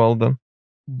is that well. Then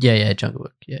Yeah. Jungle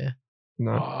Book. Yeah.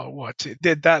 no. Oh, what?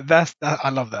 That's I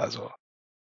love that as well.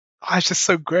 Oh, it's just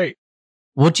so great.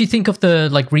 What do you think of the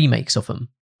like remakes of them?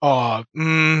 Oh,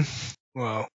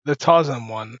 well, the Tarzan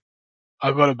one,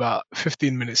 I got about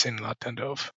 15 minutes in and I turned it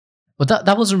off. Well,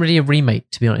 that wasn't really a remake,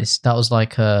 to be honest. That was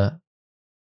like a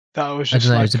That was I just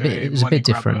don't know. like It was a money bit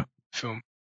grabber different. film.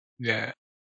 Yeah.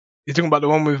 You're talking about the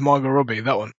one with Margot Robbie,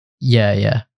 that one.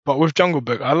 Yeah. But with Jungle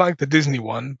Book, I liked the Disney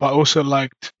one, but I also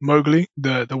liked Mowgli,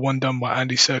 the one done by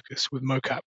Andy Serkis with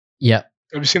mocap. Yeah.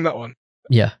 Have you seen that one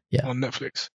Yeah. on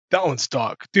Netflix? That one's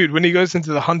dark, dude. When he goes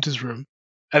into the hunter's room,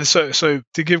 and so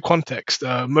to give context,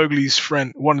 Mowgli's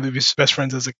friend, one of his best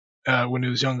friends when he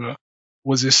was younger,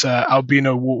 was this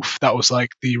albino wolf that was like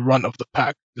the runt of the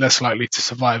pack, less likely to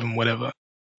survive and whatever.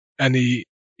 And he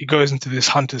goes into this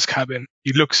hunter's cabin.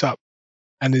 He looks up,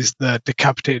 and is the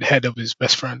decapitated head of his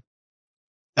best friend.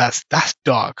 That's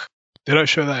dark. They don't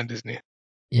show that in Disney.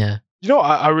 Yeah. You know what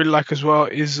I really like as well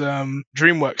is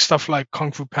DreamWorks stuff like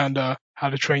Kung Fu Panda, How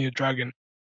to Train Your Dragon.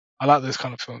 I like those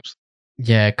kind of films.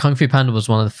 Yeah, Kung Fu Panda was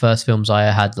one of the first films I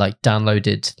had like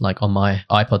downloaded like on my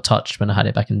iPod Touch when I had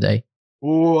it back in the day.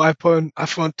 Oh, iPhone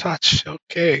Touch.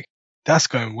 Okay, that's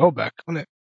going well back, isn't it?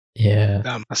 Yeah.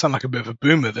 Damn, I sound like a bit of a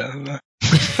boomer there. Don't I?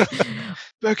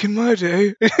 Back in my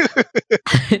day,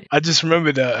 I just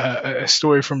remembered a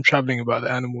story from traveling about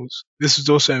the animals. This was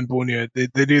also in Borneo.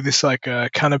 They do this like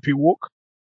canopy walk.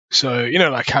 So you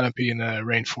know, like canopy in a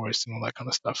rainforest and all that kind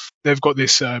of stuff. They've got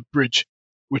this bridge,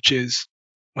 which is,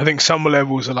 I think some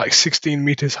levels are like 16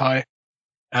 meters high,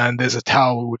 and there's a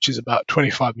tower which is about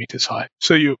 25 meters high.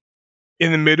 So you're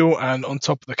in the middle and on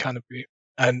top of the canopy.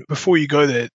 And before you go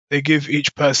there, they give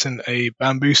each person a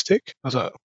bamboo stick. I was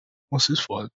like, what's this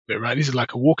for? A bit right. Is it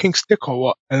like a walking stick or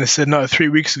what? And they said, no, 3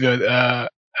 weeks ago,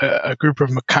 a group of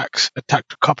macaques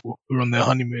attacked a couple who were on their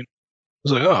honeymoon. I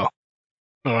was like, oh,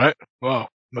 all right. Wow.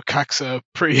 Macaques are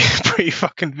pretty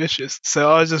fucking vicious.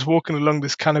 So I was just walking along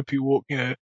this canopy walk, you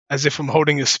know, as if I'm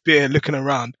holding a spear looking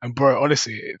around. And bro,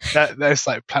 honestly, that's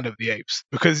like Planet of the Apes.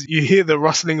 Because you hear the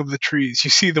rustling of the trees, you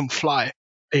see them fly,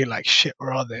 and you're like, shit,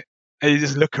 where are they? And you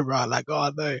just look around like,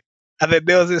 oh no. And then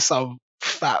there was this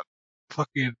fat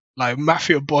fucking like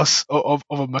mafia boss of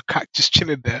a macaque just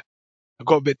chilling there. I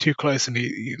got a bit too close and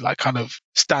he like kind of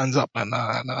stands up and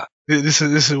nah. This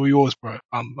is all yours, bro.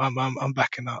 I'm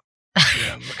backing up.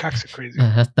 Yeah, macaques are crazy.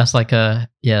 That's like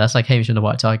Hamish and the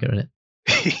White Tiger, isn't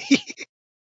it?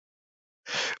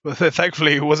 Well,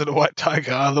 thankfully it wasn't a white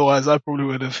tiger. Otherwise, I'd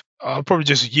probably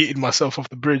just yeeted myself off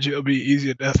the bridge. It'll be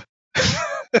easier death.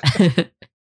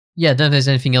 Yeah, I don't know if there's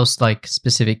anything else like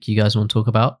specific you guys want to talk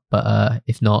about, but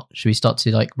if not, should we start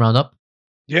to like round up?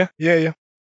 Yeah. Yeah,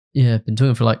 I've been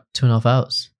talking for like 2.5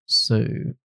 hours. So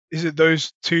Is it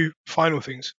those two final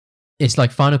things? it's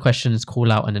like final questions,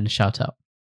 call out, and then a shout out.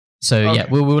 So yeah,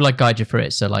 Okay. we'll like guide you through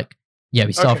it. So like, yeah,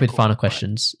 we start Okay, with cool. final Right.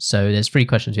 questions. So there's 3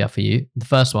 questions we have for you. The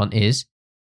first one is,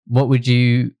 what would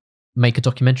you make a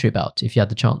documentary about if you had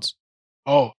the chance?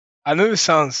 Oh, I know this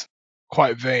sounds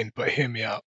quite vain, but hear me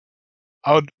out.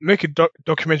 I would make a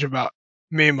documentary about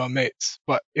me and my mates,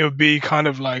 but it would be kind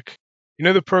of like, you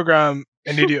know, the program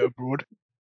An Idiot Abroad?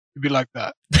 It'd be like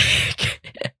that.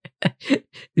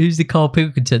 Who's the Carl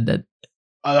Pilkington then?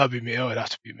 Oh, that'd be me. Oh, it'd have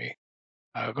to be me.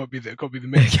 Got to be the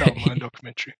main star of my own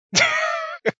documentary.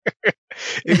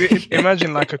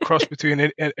 Imagine like a cross between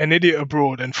An Idiot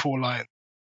Abroad and 4 Lions.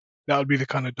 That would be the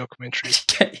kind of documentary.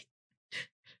 Okay.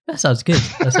 That sounds good.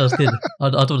 I'd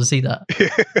want to see that.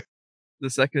 The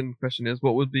second question is,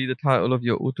 what would be the title of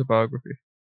your autobiography?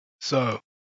 So,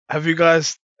 have you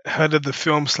guys heard of the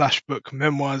film/book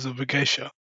Memoirs of a Geisha?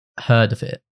 Heard of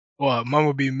it. Well, mine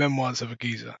would be Memoirs of a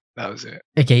Geezer. That was it.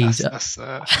 A geezer. That's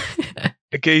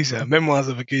A geezer, memoirs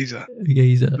of a geezer.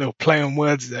 Geezer. Little play on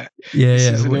words there. Yeah, This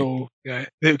yeah. is a wait. little,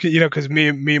 because me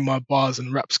and my bars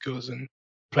and rap skills and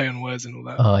play on words and all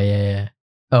that. Oh yeah, yeah.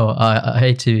 Oh, I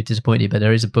hate to disappoint you, but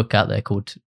there is a book out there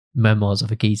called Memoirs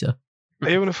of a Geezer. Are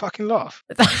you gonna fucking laugh?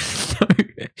 No.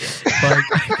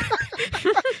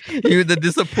 Even the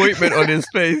disappointment on his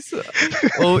face.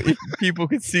 Oh, if people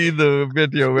could see the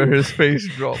video where his face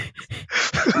dropped.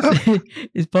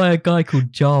 It's by a guy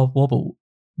called Jar Wobble.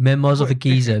 Memoirs of a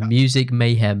Geezer, Music,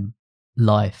 Mayhem,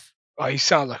 Life. Oh, you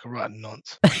sound like a right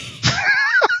nonce.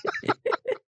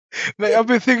 Mate, I've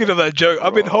been thinking of that joke.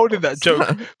 I've been holding that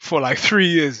joke for like 3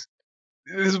 years.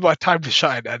 This is my time to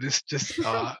shine, and it's just.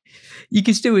 You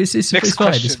can still. It's fine.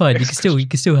 question, It's fine. You next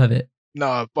can still have it.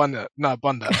 No, bunda. No,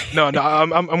 I'm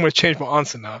gonna change my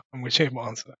answer now.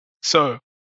 So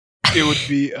it would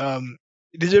be.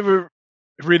 Did you ever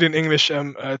read in English?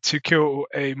 To Kill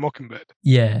a Mockingbird.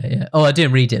 Yeah, yeah. Oh, I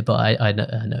didn't read it, but I know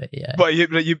it. Yeah. But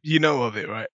you know of it,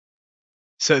 right?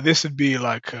 So this would be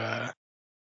like a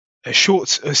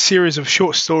series of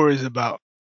short stories about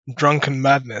drunken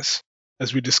madness,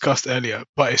 as we discussed earlier.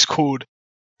 But it's called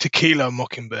Tequila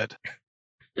Mockingbird.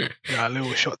 Yeah, a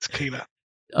little shot tequila.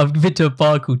 I've been to a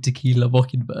bar called Tequila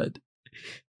Mockingbird.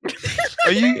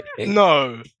 Are you?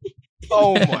 No.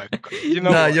 Oh my god! You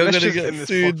know, Nah, what? you're Let's gonna just end get this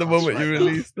sued the podcast moment right you now.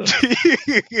 release that.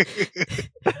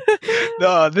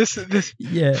 No, this.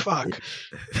 Yeah. Fuck.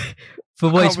 For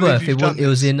what I it's can't believe worth, you've done it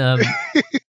was this. in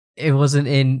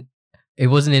it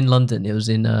wasn't in London. It was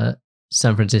in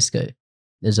San Francisco.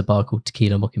 There's a bar called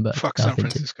Tequila Mockingbird. Fuck that San I've been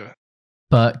to. Francisco.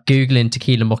 But googling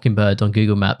Tequila Mockingbird on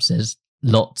Google Maps, there's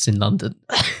lots in London.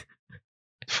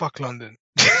 Fuck London.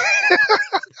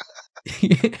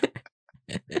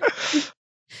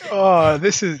 Oh,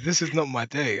 this is not my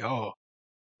day. Oh,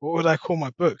 what would I call my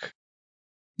book?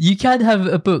 You can have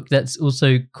a book that's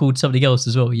also called something else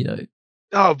as well, you know.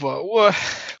 Oh, but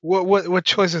what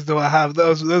choices do I have?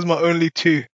 Those are my only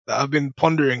two that I've been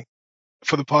pondering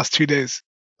for the past 2 days.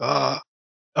 I've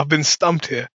been stumped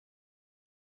here.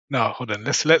 No, hold on.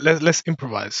 Let's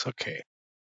improvise. Okay,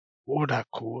 what would I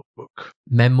call a book?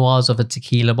 Memoirs of a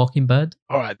Tequila Mockingbird.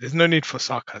 All right, there's no need for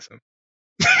sarcasm.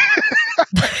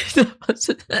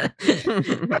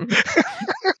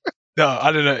 No,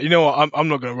 I don't know. You know what? I'm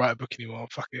not gonna write a book anymore.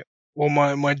 Fuck it. All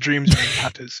my dreams are in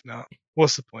tatters now.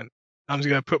 What's the point? I'm just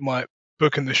gonna put my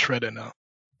book in the shredder now.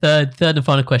 Third and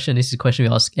final question. This is a question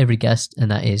we ask every guest,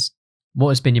 and that is, what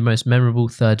has been your most memorable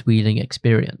third wheeling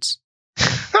experience?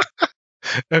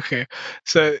 Okay,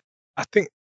 so I think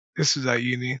this was at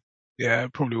uni. Yeah,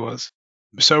 it probably was.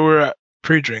 So we're at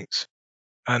pre-drinks,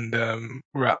 and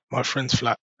we're at my friend's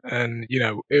flat, and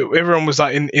everyone was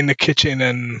like in the kitchen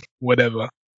and whatever,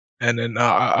 and then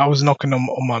I was knocking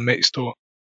on my mate's door.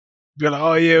 Be like,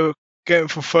 oh yeah, we're getting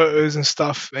for photos and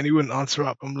stuff, and he wouldn't answer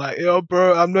up. I'm like, yo,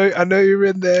 bro, I know you're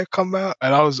in there. Come out.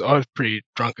 And I was pretty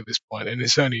drunk at this point, and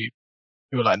it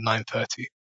was like 9:30.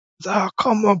 Oh,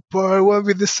 come on, bro. It won't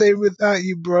be the same without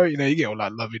you, bro. You get all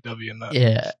like lovey-dovey and that.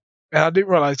 Yeah. And I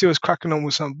didn't realize he was cracking on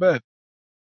with some bird.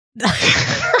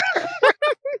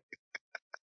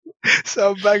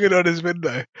 So I'm banging on his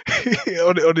window.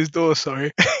 on his door,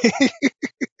 sorry. I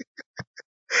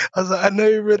was like, I know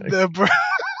you're in there, bro.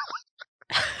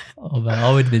 Oh man,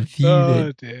 I would have been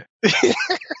Oh, fuming. dear.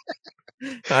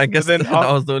 I guess then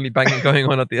that was the only banging going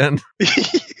on at the end.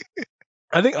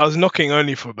 I think I was knocking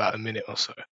only for about a minute or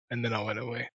so, and then I went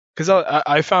away. Because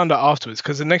I found out afterwards,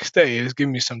 because the next day he was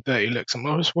giving me some dirty looks. I'm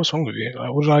like, what's wrong with you?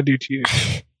 Like, what did I do to you?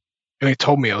 And he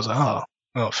told me, I was like,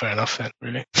 oh, fair enough then,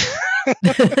 really.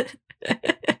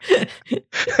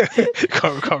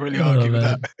 can't really argue with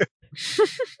that.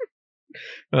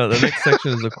 The next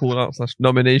section is a call out /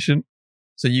 nomination.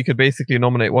 So you could basically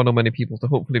nominate one or many people to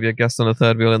hopefully be a guest on a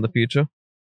third wheel in the future.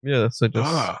 Yeah, so just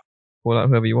call out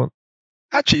whoever you want.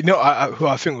 Actually, no, who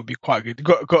I think would be quite good.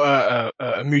 Got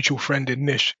a mutual friend in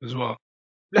Nish as well.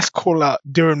 Let's call out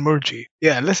Diran Murji.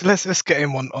 Yeah, let's get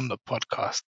him on the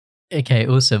podcast. Okay,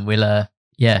 awesome. We'll at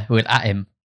him.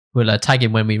 We'll tag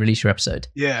him when we release your episode.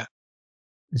 Yeah.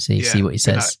 See what he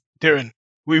says. Diran,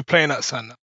 we're playing that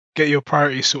son. Get your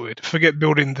priorities sorted. Forget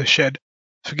building the shed.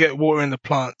 Forget watering the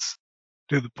plants.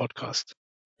 Do the podcast.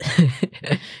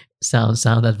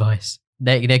 Sound advice.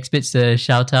 Next bit's the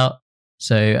shout out.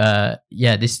 So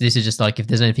this is just like if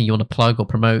there's anything you want to plug or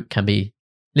promote, can be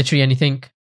literally anything.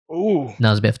 Ooh.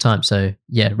 Now's a bit of time. So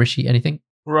yeah, Rishi, anything?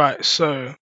 Right.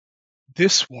 So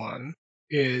this one's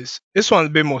a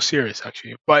bit more serious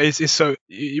actually, but it's so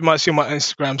you might see on my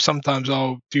Instagram. Sometimes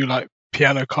I'll do like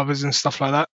piano covers and stuff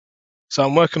like that. So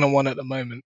I'm working on one at the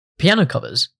moment. Piano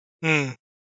covers. I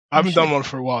haven't done one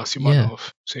for a while, so you might not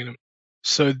have seen them.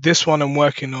 So this one I'm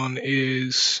working on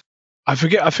is I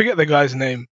forget the guy's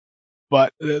name,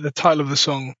 but the title of the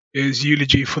song is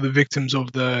Eulogy for the Victims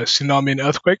of the Tsunami and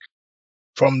Earthquake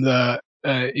from the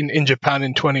in Japan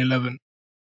in 2011.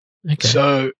 Okay.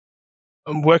 So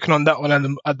I'm working on that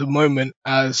one at the moment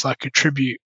as like a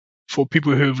tribute for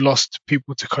people who have lost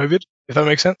people to COVID, if that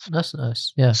makes sense. That's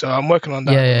nice. Yeah. So I'm working on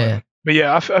that. Yeah. But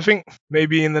yeah, I think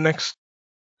maybe in the next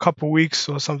couple weeks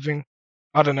or something,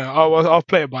 I don't know. I'll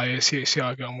play it by ear, see how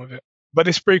I get on with it. But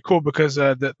it's pretty cool because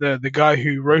the guy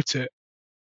who wrote it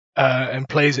and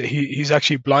plays it, he's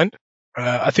actually blind.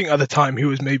 I think at the time he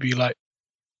was maybe like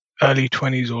early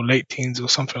 20s or late teens or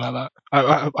something like that.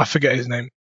 I forget his name.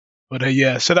 But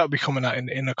yeah, so that'll be coming out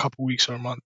in a couple weeks or a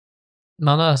month.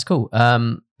 No, that's cool.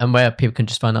 And where people can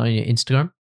just find out on your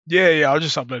Instagram? Yeah, I'll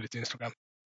just upload it to Instagram.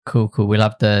 Cool. We'll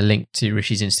have the link to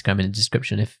Rishi's Instagram in the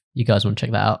description if you guys want to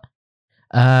check that out.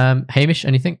 Hamish,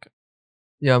 anything?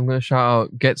 Yeah, I'm going to shout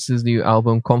out Gets' new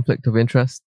album, Conflict of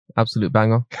Interest. Absolute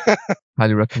banger.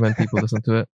 Highly recommend people listen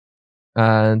to it.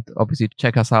 And obviously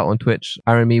check us out on Twitch.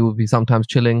 Aaron and me will be sometimes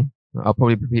chilling. I'll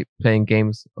probably be playing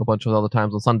games a bunch of other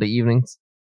times on Sunday evenings.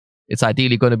 It's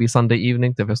ideally going to be Sunday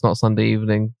evenings. If it's not Sunday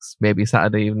evenings, maybe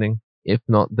Saturday evening. If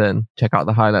not, then check out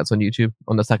the highlights on YouTube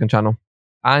on the second channel.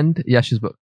 And Yash's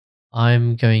book.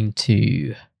 I'm going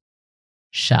to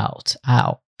shout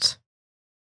out.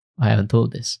 I haven't thought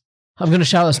of this. I'm going to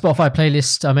shout out a Spotify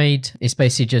playlist I made. It's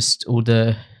basically just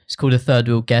it's called a Third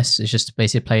Wheel Guest. It's just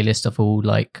basically a playlist of all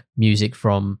like music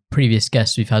from previous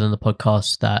guests we've had on the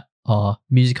podcast that are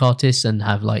music artists and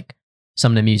have like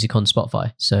some of their music on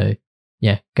Spotify. So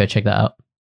yeah, go check that out.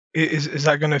 Is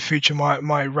that going to feature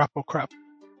my rap or crap?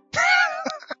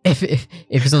 If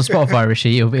it's on Spotify,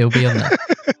 Rishi, it'll be on there.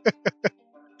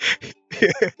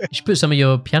 Yeah. You should put some of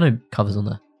your piano covers on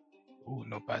there. Oh,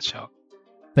 not bad shout.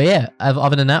 But yeah,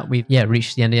 other than that, we've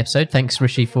reached the end of the episode. Thanks,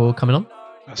 Rishi, for coming on.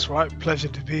 That's right. Pleasure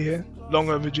to be here. Long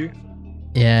overdue.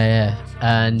 Yeah.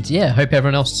 And yeah, hope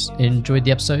everyone else enjoyed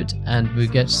the episode. And we'll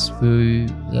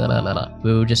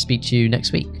just speak to you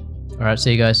next week. All right,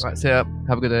 see you guys. All right, see ya.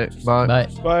 Have a good day. Bye. Bye.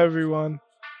 Bye, everyone.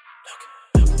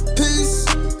 Peace,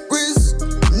 risk,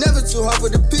 never too hard for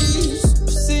the peace. I've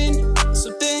seen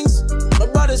some things, my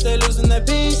brothers, they losing their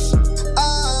peace.